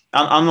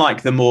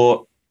 unlike the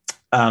more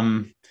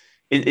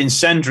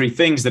incendiary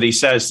things that he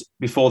says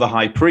before the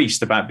high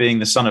priest about being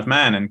the Son of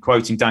Man and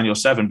quoting Daniel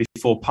 7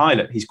 before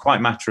Pilate, he's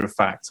quite matter of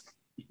fact.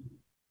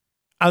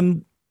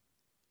 And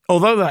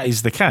although that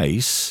is the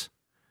case,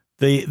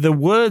 the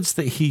words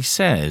that he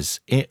says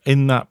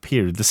in that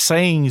period, the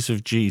sayings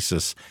of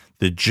Jesus,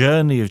 the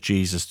journey of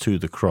Jesus to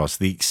the cross,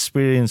 the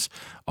experience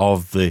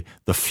of the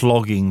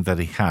flogging that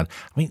he had,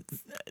 I mean,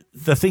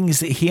 the things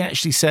that he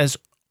actually says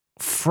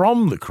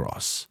from the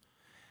cross,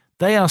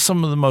 they are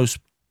some of the most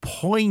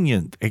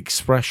poignant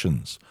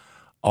expressions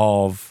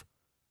of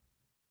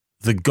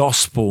the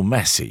gospel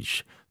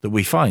message that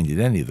we find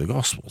in any of the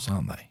gospels,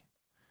 aren't they?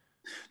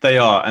 They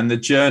are. And the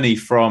journey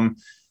from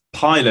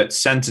Pilate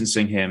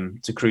sentencing him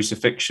to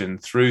crucifixion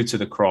through to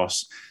the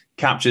cross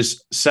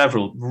captures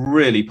several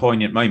really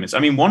poignant moments. I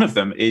mean, one of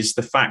them is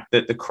the fact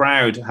that the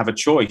crowd have a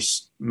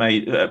choice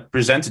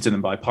presented to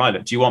them by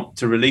Pilate. Do you want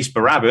to release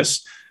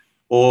Barabbas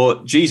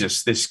or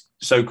Jesus, this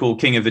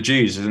so-called king of the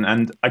Jews?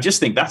 And I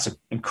just think that's an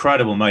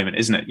incredible moment,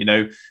 isn't it? You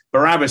know,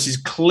 Barabbas is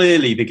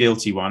clearly the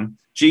guilty one.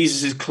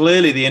 Jesus is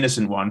clearly the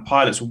innocent one.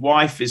 Pilate's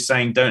wife is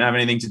saying, don't have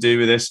anything to do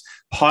with this.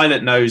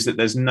 Pilate knows that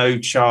there's no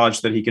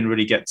charge that he can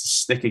really get to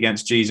stick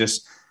against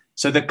Jesus.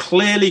 So the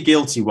clearly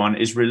guilty one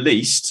is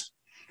released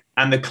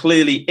and the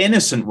clearly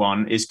innocent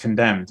one is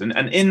condemned.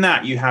 And in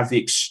that you have the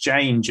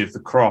exchange of the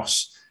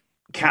cross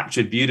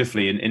captured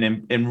beautifully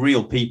in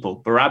real people.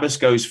 Barabbas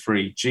goes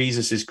free.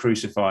 Jesus is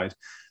crucified.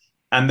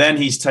 And then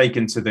he's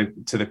taken to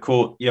the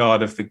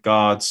courtyard of the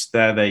guards.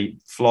 There they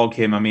flog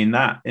him. I mean,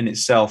 that in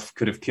itself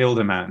could have killed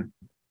a man.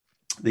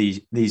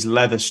 These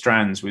leather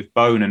strands with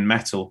bone and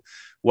metal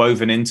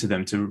woven into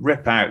them to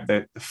rip out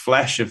the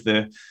flesh of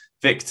the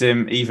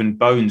victim, even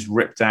bones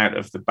ripped out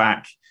of the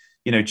back.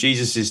 You know,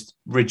 Jesus is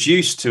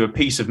reduced to a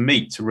piece of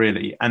meat,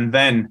 really. And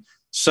then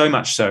so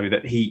much so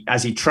that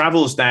as he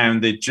travels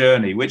down the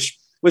journey, which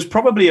was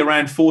probably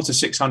around 400 to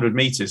 600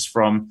 meters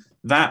from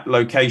that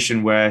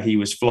location where he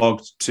was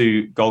flogged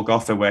to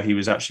Golgotha, where he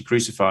was actually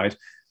crucified.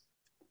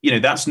 You know,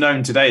 that's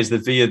known today as the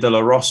Via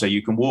Dolorosa.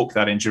 You can walk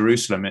that in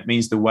Jerusalem. It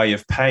means the way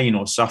of pain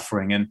or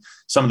suffering. And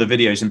some of the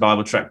videos in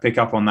Bible Trek pick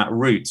up on that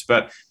route.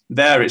 But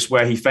there it's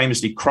where he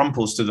famously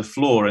crumples to the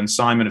floor and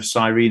Simon of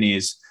Cyrene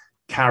is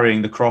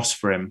carrying the cross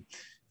for him.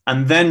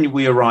 And then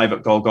we arrive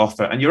at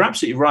Golgotha. And you're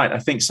absolutely right. I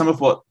think some of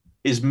what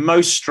is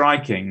most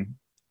striking,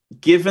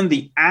 given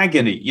the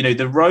agony, you know,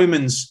 the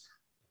Romans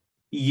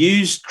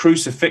used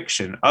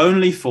crucifixion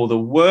only for the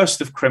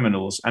worst of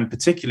criminals and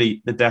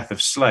particularly the death of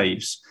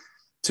slaves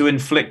to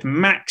inflict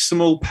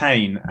maximal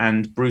pain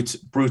and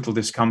brutal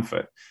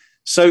discomfort.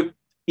 So,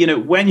 you know,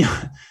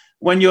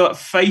 when you're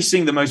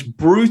facing the most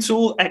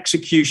brutal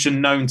execution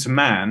known to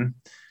man,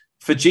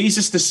 for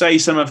Jesus to say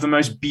some of the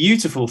most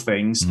beautiful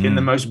things in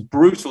the most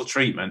brutal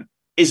treatment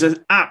is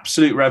an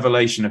absolute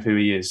revelation of who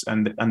he is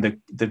and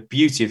the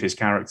beauty of his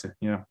character.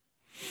 Yeah.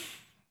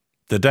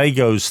 The day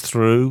goes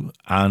through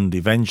and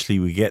eventually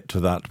we get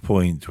to that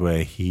point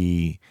where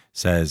he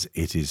says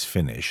it is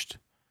finished.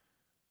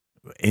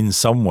 In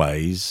some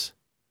ways,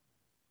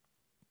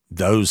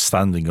 those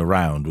standing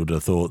around would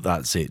have thought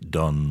that's it,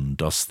 done,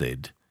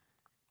 dusted.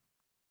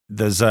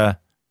 There's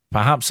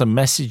perhaps a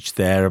message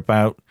there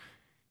about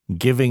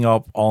giving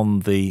up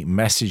on the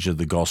message of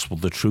the gospel,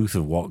 the truth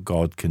of what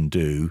God can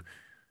do,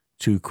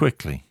 too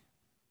quickly.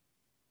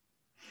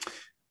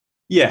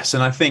 Yes,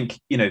 and I think,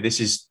 you know, this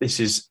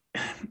is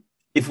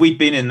if we'd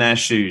been in their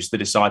shoes, the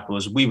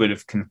disciples, we would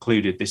have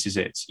concluded this is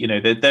it. You know,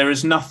 there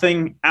is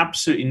nothing,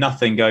 absolutely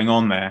nothing going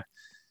on there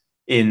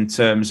in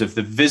terms of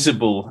the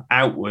visible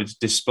outward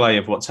display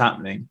of what's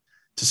happening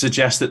to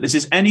suggest that this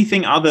is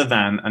anything other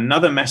than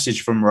another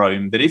message from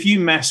Rome, that if you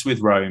mess with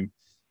Rome,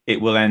 it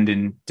will end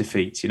in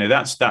defeat. You know,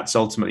 that's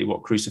ultimately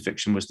what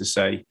crucifixion was to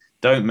say.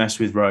 Don't mess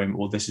with Rome,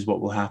 or this is what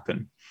will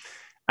happen.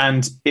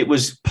 And it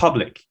was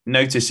public.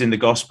 Notice in the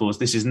Gospels,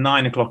 this is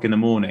 9 o'clock in the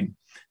morning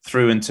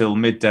through until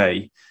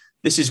midday.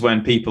 This is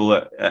when people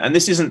are, and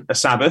this isn't a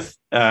Sabbath.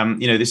 You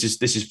know, this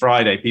is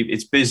Friday.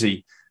 It's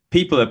busy.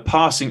 People are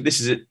passing. This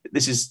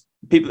is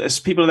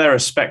people there are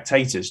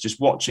spectators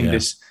just watching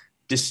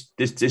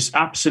this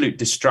absolute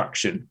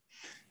destruction.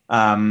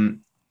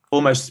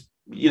 Almost,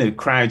 you know,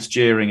 crowds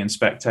jeering and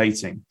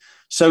spectating.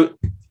 So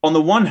on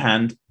the one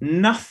hand,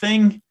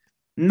 nothing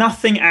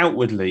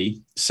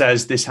outwardly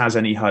says this has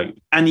any hope.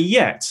 And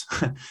yet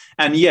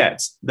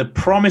the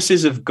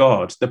promises of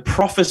God, the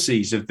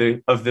prophecies of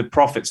the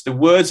prophets, the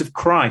words of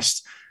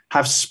Christ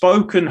have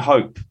spoken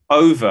hope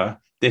over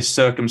this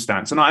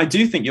circumstance. And I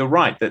do think you're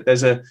right that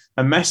there's a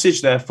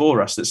message there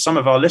for us that some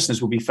of our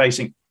listeners will be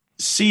facing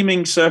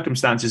seeming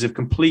circumstances of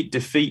complete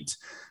defeat,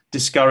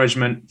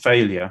 discouragement,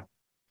 failure.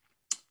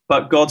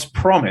 But God's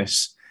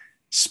promise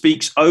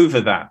speaks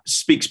over that,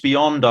 speaks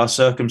beyond our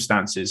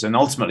circumstances. And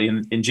ultimately,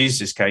 in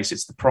Jesus' case,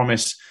 it's the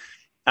promise,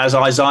 as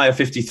Isaiah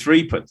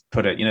 53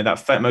 put it,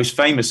 that most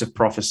famous of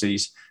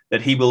prophecies,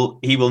 that he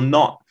will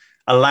not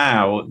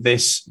allow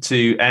this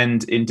to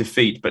end in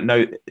defeat. But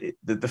no,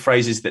 the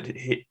phrase is that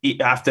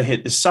after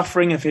the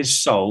suffering of his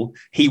soul,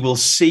 he will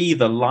see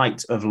the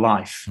light of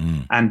life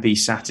and be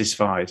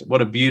satisfied.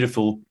 What a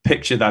beautiful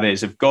picture that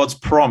is of God's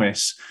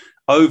promise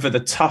over the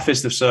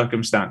toughest of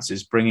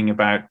circumstances, bringing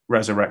about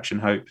resurrection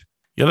hope.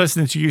 You're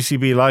listening to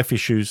UCB Life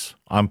Issues.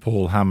 I'm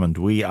Paul Hammond.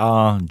 We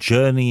are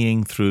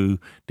journeying through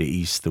the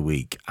Easter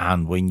week.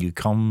 And when you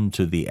come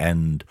to the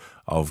end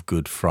of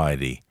Good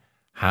Friday,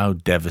 how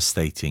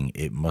devastating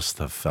it must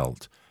have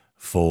felt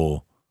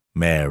for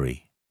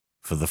Mary,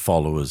 for the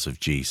followers of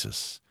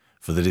Jesus,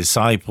 for the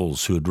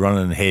disciples who had run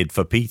and hid,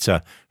 for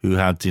Peter who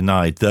had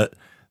denied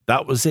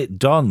that was it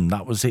done,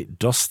 that was it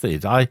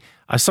dusted. I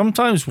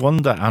sometimes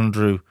wonder,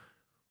 Andrew,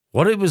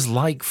 what it was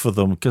like for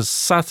them, because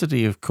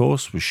Saturday, of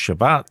course, was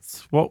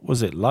Shabbat. What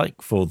was it like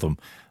for them,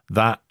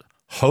 that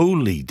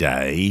holy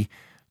day,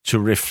 to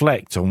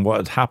reflect on what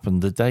had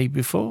happened the day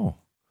before?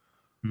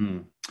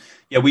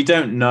 Yeah, we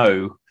don't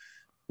know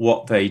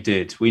what they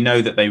did. We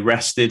know that they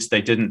rested.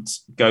 They didn't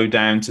go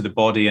down to the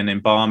body and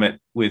embalm it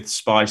with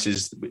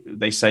spices.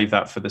 They saved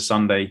that for the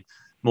Sunday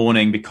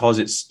morning because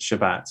it's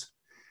Shabbat.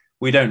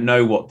 We don't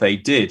know what they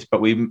did,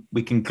 but we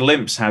can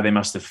glimpse how they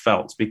must have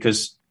felt,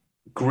 because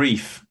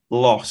grief,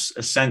 loss,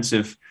 a sense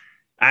of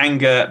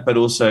anger, but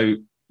also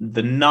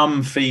the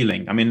numb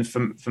feeling. I mean,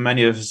 for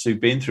many of us who've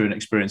been through an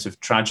experience of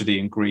tragedy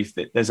and grief,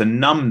 there's a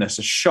numbness,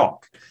 a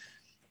shock.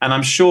 And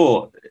I'm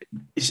sure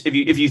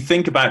if you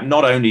think about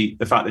not only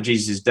the fact that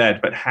Jesus is dead,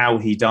 but how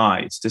he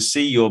died, to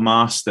see your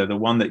master, the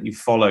one that you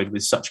followed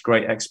with such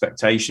great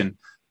expectation,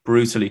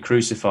 brutally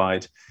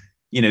crucified,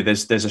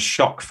 there's a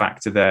shock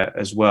factor there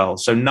as well.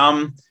 So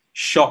numb,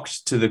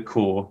 shocked to the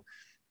core,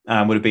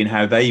 would have been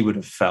how they would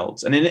have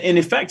felt. And in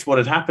effect, what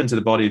had happened to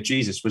the body of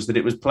Jesus was that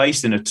it was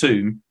placed in a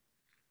tomb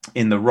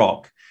in the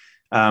rock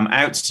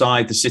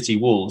outside the city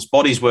walls.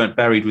 Bodies weren't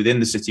buried within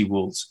the city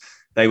walls.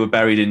 They were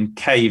buried in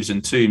caves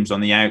and tombs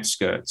on the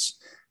outskirts.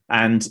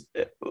 And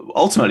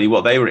ultimately,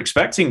 what they were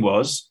expecting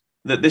was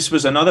that this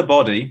was another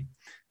body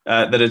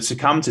that had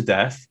succumbed to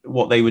death.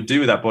 What they would do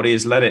with that body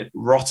is let it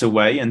rot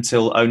away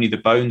until only the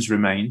bones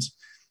remained.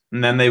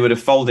 And then they would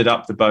have folded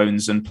up the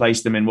bones and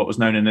placed them in what was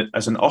known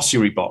as an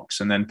ossuary box,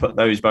 and then put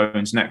those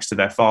bones next to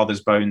their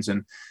father's bones.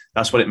 And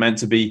that's what it meant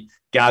to be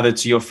gathered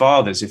to your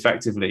fathers,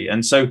 effectively.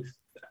 And so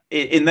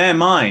in their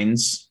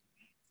minds,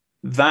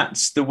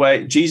 that's the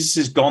way. Jesus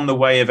has gone the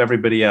way of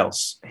everybody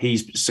else.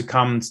 He's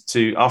succumbed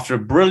to, after a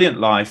brilliant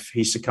life,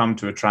 he succumbed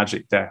to a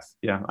tragic death.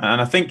 Yeah.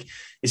 And I think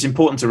it's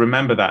important to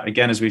remember that.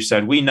 Again, as we've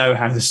said, we know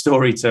how the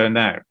story turned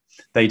out.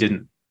 They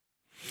didn't.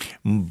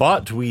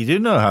 But we do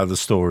know how the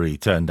story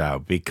turned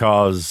out,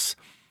 because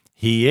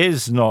he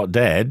is not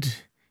dead,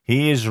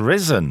 he is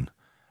risen.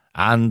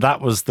 And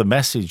that was the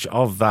message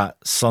of that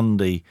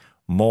Sunday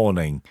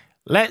morning.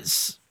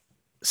 Let's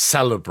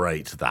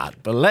celebrate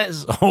that, but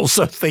let's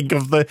also think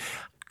of the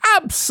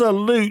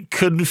absolute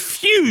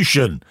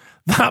confusion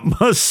that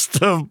must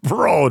have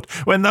brought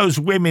when those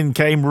women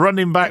came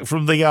running back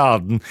from the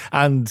garden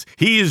and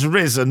he is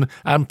risen,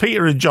 and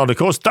Peter and John, of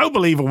course, don't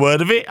believe a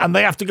word of it, and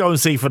they have to go and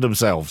see for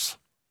themselves.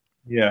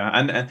 Yeah,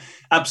 and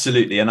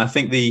absolutely. And I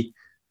think the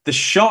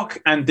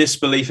shock and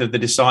disbelief of the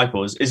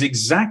disciples is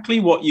exactly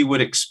what you would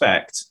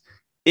expect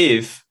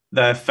if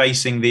they're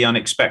facing the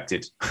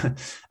unexpected.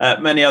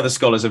 Many other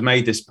scholars have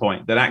made this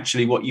point, that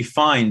actually what you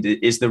find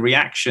is the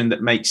reaction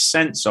that makes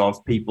sense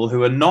of people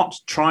who are not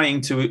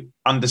trying to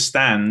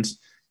understand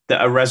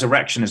that a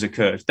resurrection has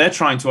occurred. They're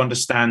trying to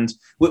understand.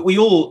 We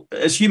all,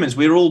 as humans,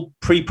 we're all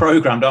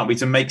pre-programmed, aren't we,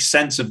 to make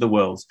sense of the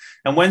world.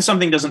 And when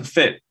something doesn't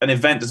fit, an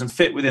event doesn't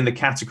fit within the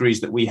categories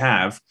that we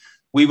have,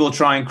 we will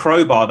try and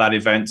crowbar that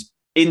event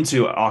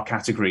into our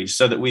categories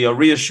so that we are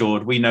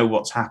reassured we know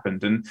what's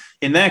happened. And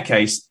in their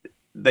case,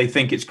 they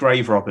think it's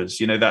grave robbers.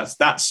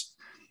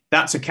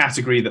 That's a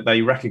category that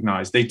they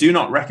recognize. They do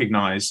not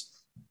recognize,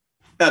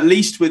 at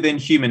least within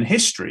human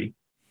history,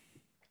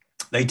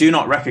 they do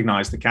not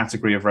recognize the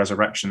category of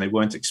resurrection. They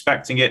weren't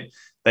expecting it.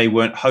 They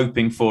weren't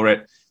hoping for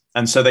it.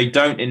 And so they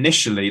don't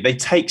initially, they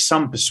take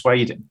some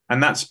persuading.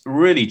 And that's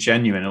really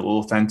genuine and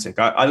authentic.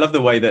 I love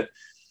the way that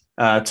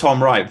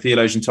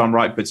theologian Tom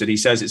Wright puts it. He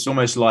says it's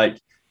almost like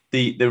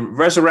the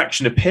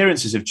resurrection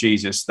appearances of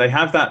Jesus. They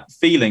have that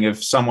feeling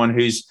of someone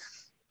who's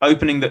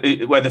opening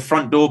where the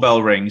front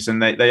doorbell rings and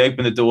they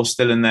open the door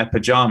still in their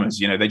pajamas.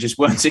 They just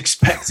weren't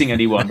expecting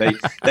anyone.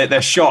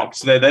 They're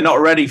shocked. They're not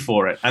ready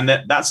for it. And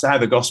that's how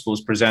the Gospels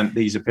present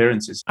these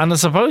appearances. And I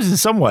suppose in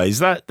some ways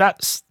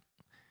that's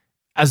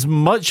as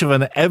much of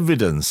an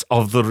evidence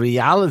of the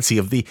reality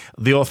of the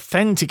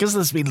authentic, because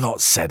there's been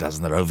lots said,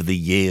 hasn't there, over the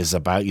years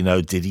about,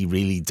 did he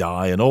really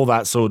die and all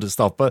that sort of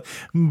stuff. But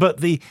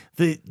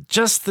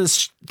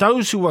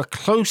those who were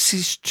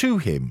closest to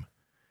him,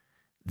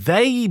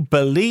 They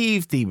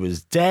believed he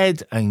was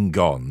dead and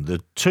gone.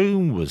 The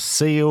tomb was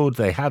sealed.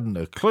 They hadn't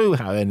a clue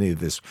how any of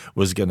this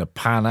was going to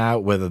pan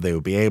out, whether they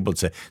would be able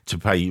to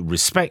pay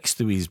respects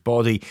to his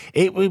body.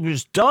 It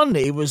was done.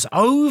 It was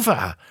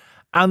over.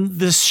 And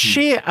the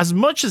sheer, as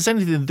much as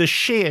anything, the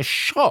sheer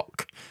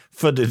shock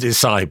for the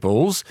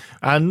disciples,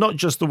 and not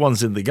just the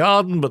ones in the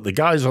garden, but the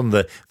guys on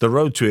the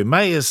road to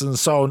Emmaus and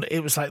so on,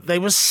 it was like they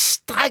were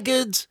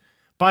staggered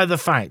by the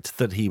fact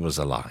that he was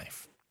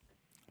alive.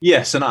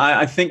 Yes, and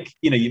I think,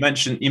 you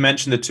mentioned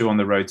the two on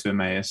the road to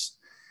Emmaus.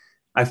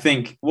 I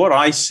think what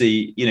I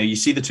see, you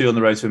see the two on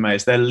the road to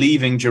Emmaus, they're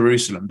leaving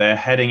Jerusalem. They're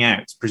heading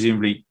out,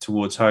 presumably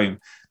towards home.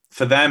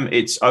 For them,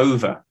 it's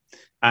over,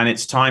 and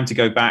it's time to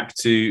go back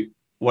to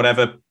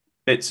whatever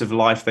bits of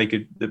life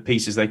the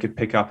pieces they could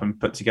pick up and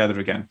put together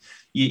again.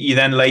 You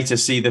then later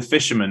see the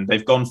fishermen.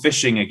 They've gone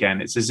fishing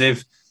again. It's as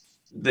if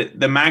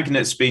the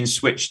magnet's been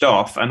switched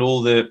off and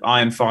all the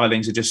iron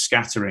filings are just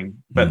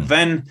scattering. But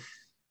then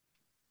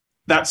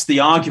that's the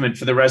argument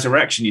for the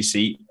resurrection, you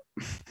see.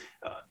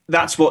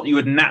 That's what you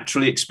would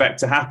naturally expect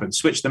to happen.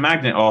 Switch the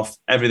magnet off,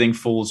 everything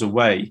falls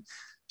away.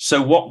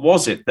 So what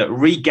was it that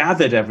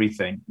regathered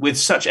everything with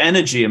such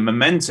energy and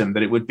momentum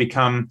that it would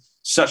become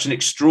such an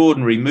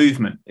extraordinary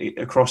movement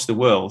across the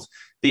world?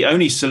 The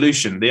only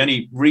solution, the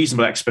only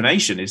reasonable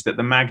explanation is that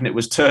the magnet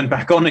was turned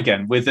back on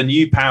again with a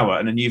new power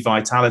and a new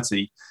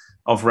vitality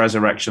of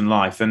resurrection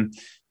life. And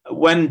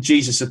when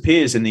Jesus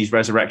appears in these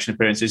resurrection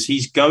appearances,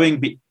 he's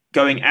going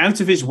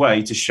out of his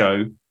way to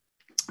show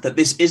that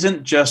this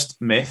isn't just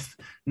myth,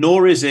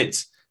 nor is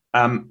it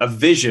a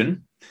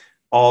vision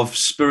of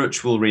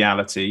spiritual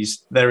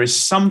realities. There is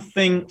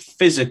something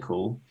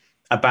physical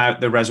about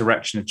the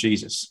resurrection of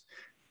Jesus.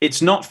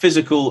 It's not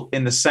physical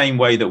in the same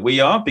way that we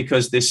are,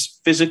 because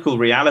this physical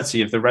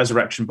reality of the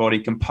resurrection body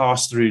can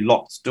pass through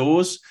locked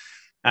doors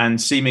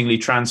and seemingly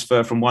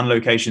transfer from one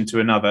location to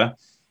another.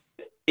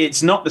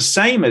 It's not the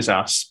same as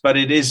us, but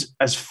it is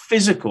as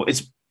physical.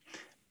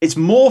 It's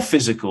more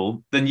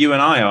physical than you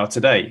and I are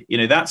today.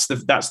 That's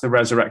the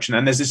resurrection.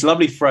 And there's this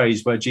lovely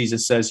phrase where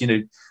Jesus says,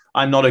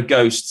 I'm not a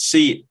ghost.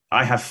 See,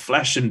 I have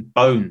flesh and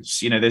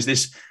bones. There's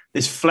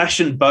this flesh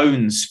and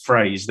bones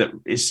phrase that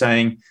is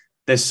saying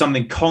there's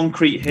something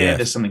concrete here. Yes.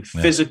 There's something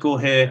physical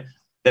here.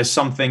 There's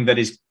something that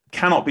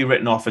cannot be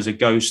written off as a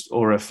ghost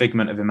or a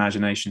figment of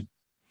imagination.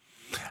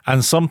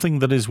 And something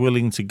that is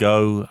willing to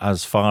go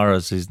as far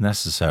as is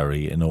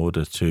necessary in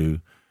order to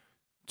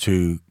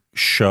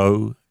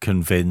show,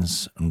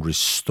 convince, and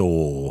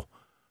restore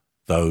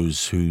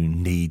those who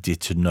needed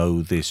to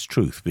know this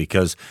truth,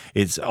 because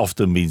it's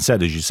often been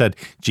said, as you said,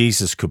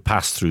 Jesus could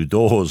pass through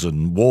doors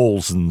and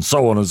walls and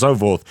so on and so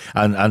forth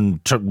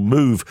and to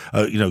move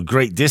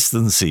great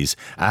distances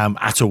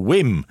at a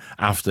whim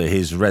after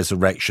his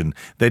resurrection.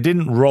 They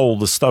didn't roll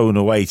the stone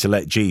away to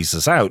let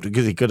Jesus out,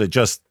 because he could have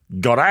just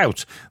got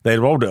out. They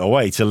rolled it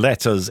away to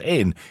let us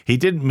in. He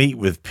didn't meet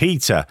with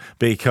Peter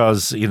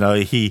because he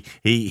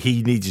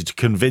needed to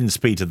convince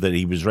Peter that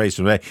he was raised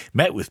from the dead.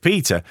 Met with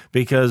Peter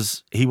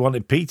because he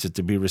wanted Peter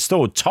to be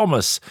restored.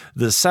 Thomas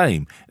the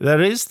same. There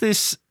is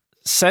this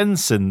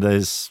sense in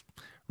this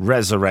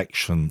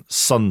Resurrection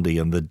Sunday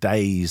and the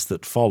days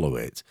that follow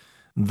it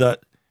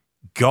that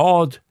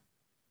God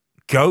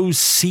goes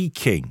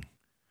seeking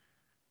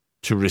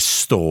to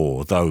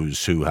restore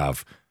those who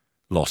have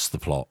lost the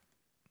plot.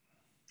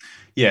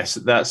 Yes,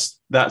 that's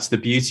the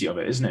beauty of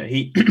it, isn't it?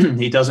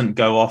 He doesn't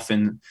go off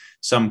in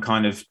some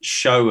kind of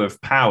show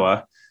of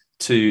power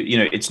to,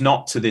 it's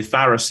not to the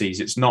Pharisees,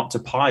 it's not to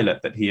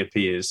Pilate that he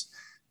appears,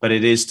 but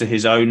it is to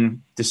his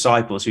own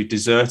disciples who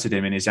deserted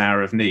him in his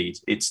hour of need.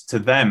 It's to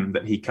them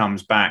that he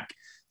comes back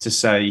to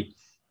say,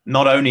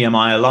 not only am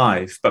I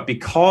alive, but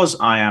because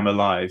I am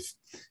alive,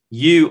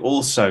 you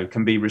also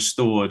can be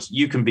restored.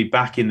 You can be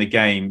back in the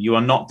game. You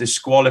are not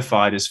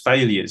disqualified as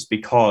failures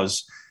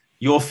because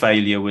your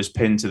failure was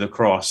pinned to the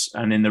cross,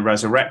 and in the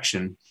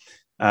resurrection,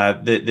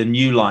 the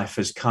new life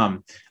has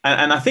come.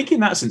 And I think in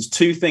that sense,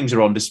 two things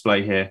are on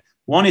display here.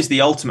 One is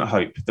the ultimate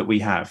hope that we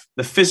have.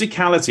 The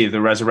physicality of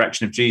the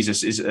resurrection of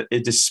Jesus is a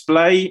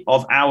display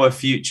of our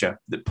future.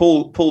 That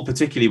Paul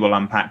particularly will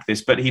unpack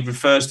this, but he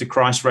refers to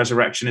Christ's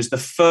resurrection as the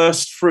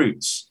first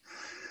fruits.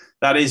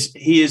 That is,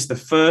 he is the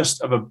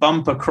first of a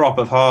bumper crop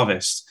of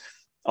harvest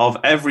of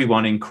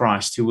everyone in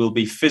Christ who will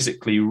be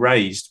physically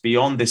raised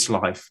beyond this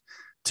life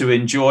to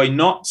enjoy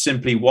not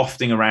simply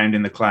wafting around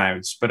in the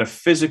clouds, but a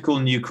physical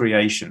new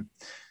creation.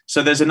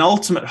 So there's an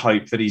ultimate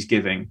hope that he's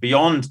giving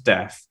beyond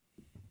death.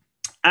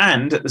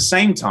 And at the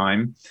same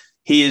time,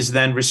 he is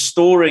then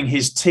restoring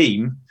his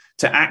team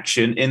to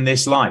action in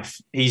this life.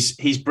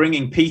 He's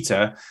bringing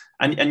Peter,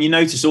 and you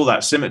notice all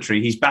that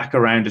symmetry. He's back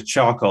around a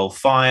charcoal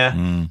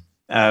fire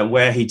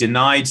where he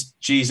denied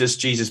Jesus.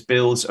 Jesus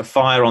builds a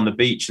fire on the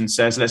beach and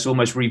says, let's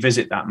almost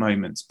revisit that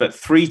moment. But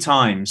 3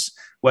 times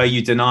where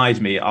you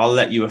denied me, I'll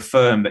let you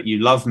affirm that you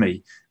love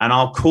me, and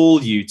I'll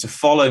call you to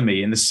follow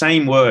me in the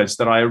same words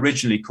that I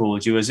originally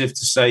called you, as if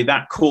to say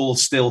that call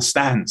still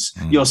stands.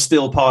 You're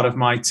still part of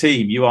my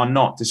team. You are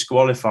not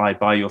disqualified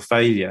by your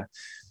failure.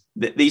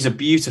 These are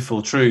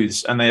beautiful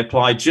truths, and they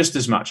apply just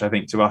as much, I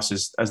think, to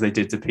us as they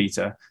did to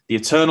Peter. The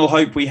eternal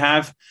hope we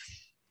have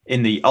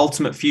in the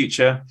ultimate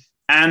future,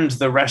 and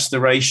the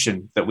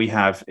restoration that we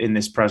have in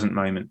this present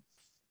moment.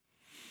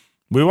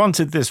 We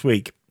wanted this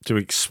week to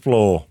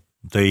explore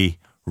the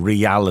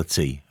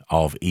reality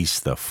of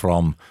Easter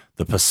from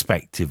the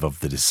perspective of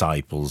the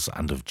disciples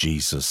and of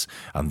Jesus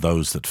and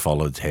those that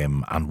followed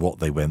him, and what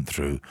they went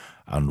through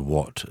and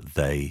what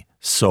they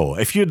saw.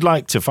 If you'd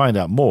like to find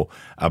out more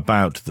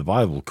about the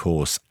Bible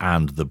course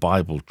and the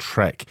Bible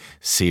Trek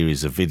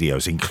series of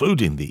videos,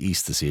 including the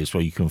Easter series,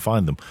 well, you can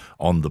find them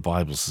on the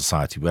Bible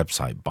Society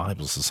website,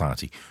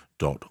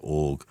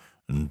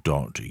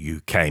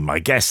 biblesociety.org.uk. My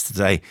guest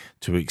today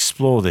to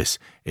explore this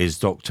is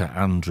Dr.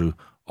 Andrew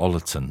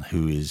Ollerton,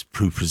 who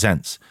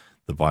presents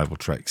the Bible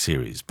Trek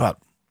series. But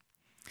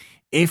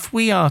if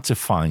we are to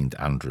find,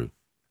 Andrew,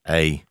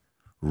 a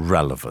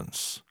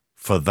relevance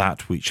for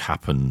that which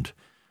happened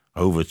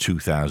over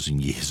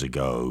 2,000 years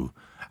ago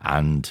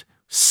and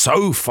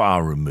so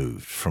far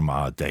removed from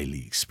our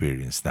daily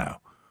experience now,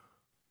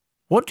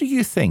 what do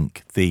you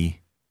think the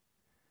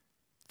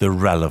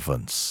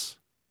relevance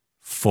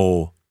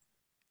for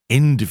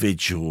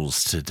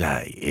individuals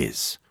today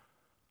is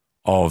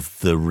of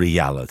the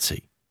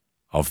reality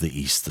of the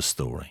Easter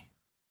story?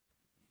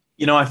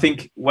 I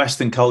think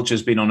Western culture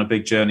has been on a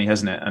big journey,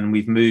 hasn't it? And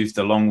we've moved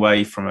a long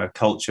way from a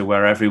culture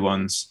where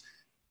everyone's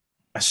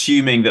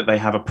assuming that they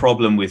have a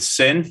problem with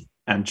sin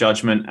and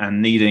judgment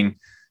and needing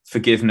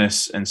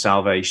forgiveness and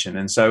salvation.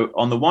 And so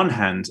on the one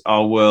hand,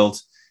 our world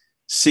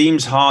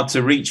seems hard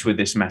to reach with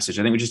this message.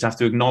 I think we just have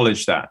to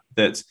acknowledge that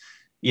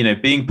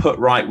being put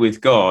right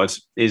with God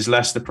is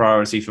less the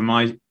priority for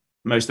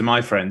most of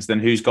my friends than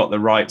who's got the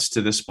rights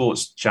to the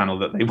sports channel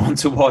that they want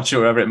to watch or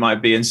whatever it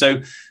might be. And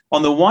so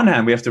on the one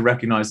hand, we have to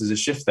recognize there's a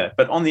shift there.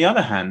 But on the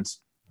other hand,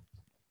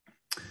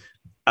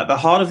 at the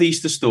heart of the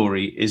Easter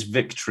story is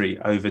victory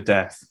over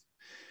death,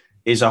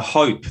 is a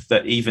hope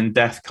that even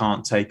death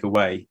can't take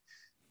away.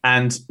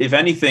 And if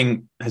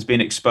anything has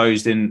been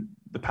exposed in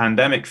the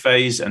pandemic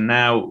phase and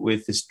now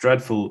with this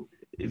dreadful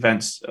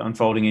events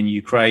unfolding in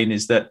Ukraine,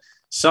 is that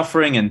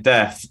suffering and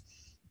death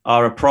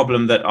are a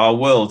problem that our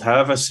world,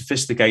 however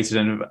sophisticated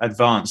and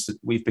advanced that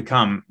we've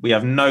become, we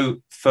have no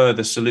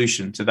further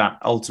solution to that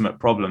ultimate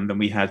problem than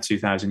we had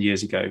 2,000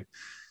 years ago.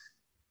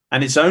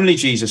 And it's only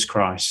Jesus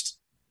Christ.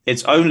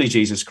 It's only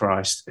Jesus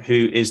Christ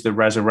who is the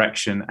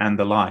resurrection and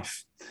the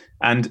life.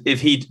 And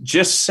if he'd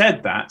just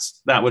said that,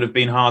 that would have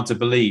been hard to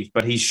believe.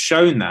 But he's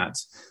shown that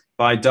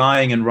by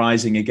dying and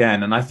rising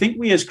again. And I think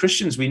we as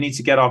Christians, we need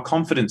to get our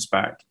confidence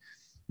back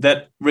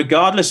that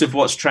regardless of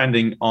what's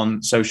trending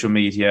on social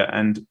media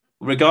and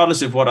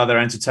regardless of what other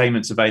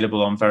entertainment's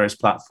available on various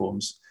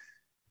platforms,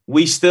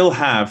 we still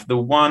have the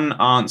one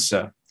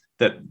answer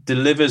that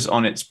delivers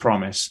on its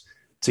promise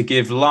to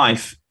give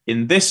life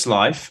in this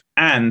life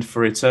and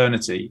for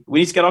eternity. We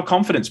need to get our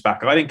confidence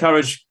back. I'd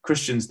encourage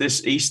Christians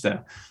this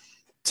Easter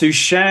to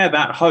share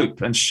that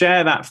hope and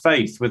share that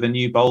faith with a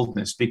new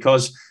boldness,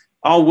 because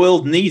our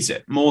world needs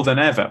it more than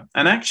ever.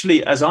 And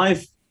actually, as I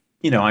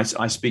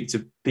speak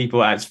to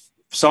people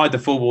outside the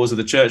four walls of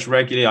the church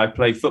regularly. I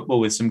play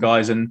football with some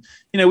guys, and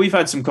we've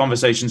had some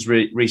conversations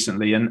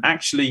recently, and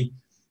actually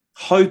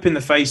hope in the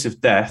face of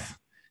death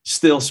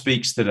still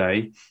speaks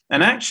today.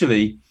 And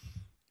actually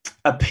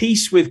a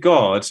peace with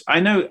God, I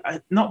know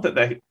not that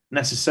they're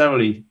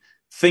necessarily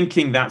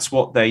thinking that's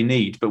what they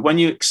need, but when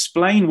you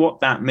explain what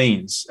that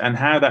means and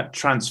how that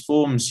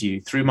transforms you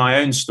through my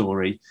own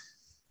story,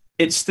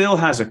 it still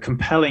has a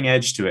compelling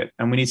edge to it,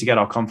 and we need to get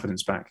our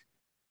confidence back.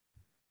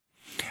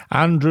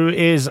 Andrew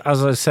is,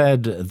 as I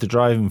said, the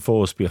driving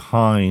force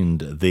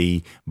behind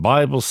the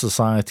Bible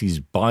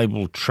Society's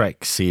Bible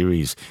Trek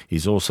series.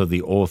 He's also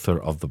the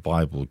author of the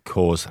Bible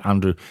course.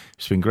 Andrew,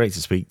 it's been great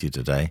to speak to you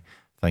today.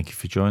 Thank you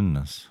for joining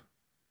us.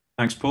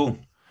 Thanks, Paul.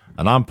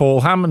 And I'm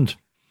Paul Hammond.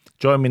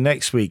 Join me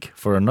next week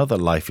for another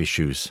Life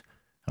Issues.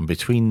 And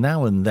between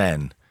now and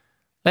then,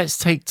 let's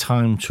take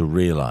time to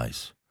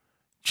realise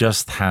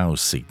just how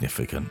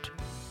significant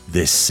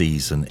this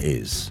season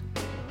is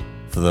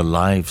for the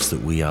lives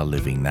that we are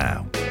living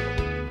now,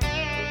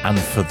 and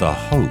for the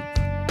hope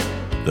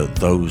that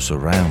those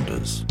around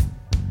us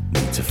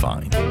need to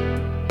find.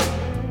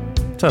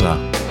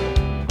 Ta-da.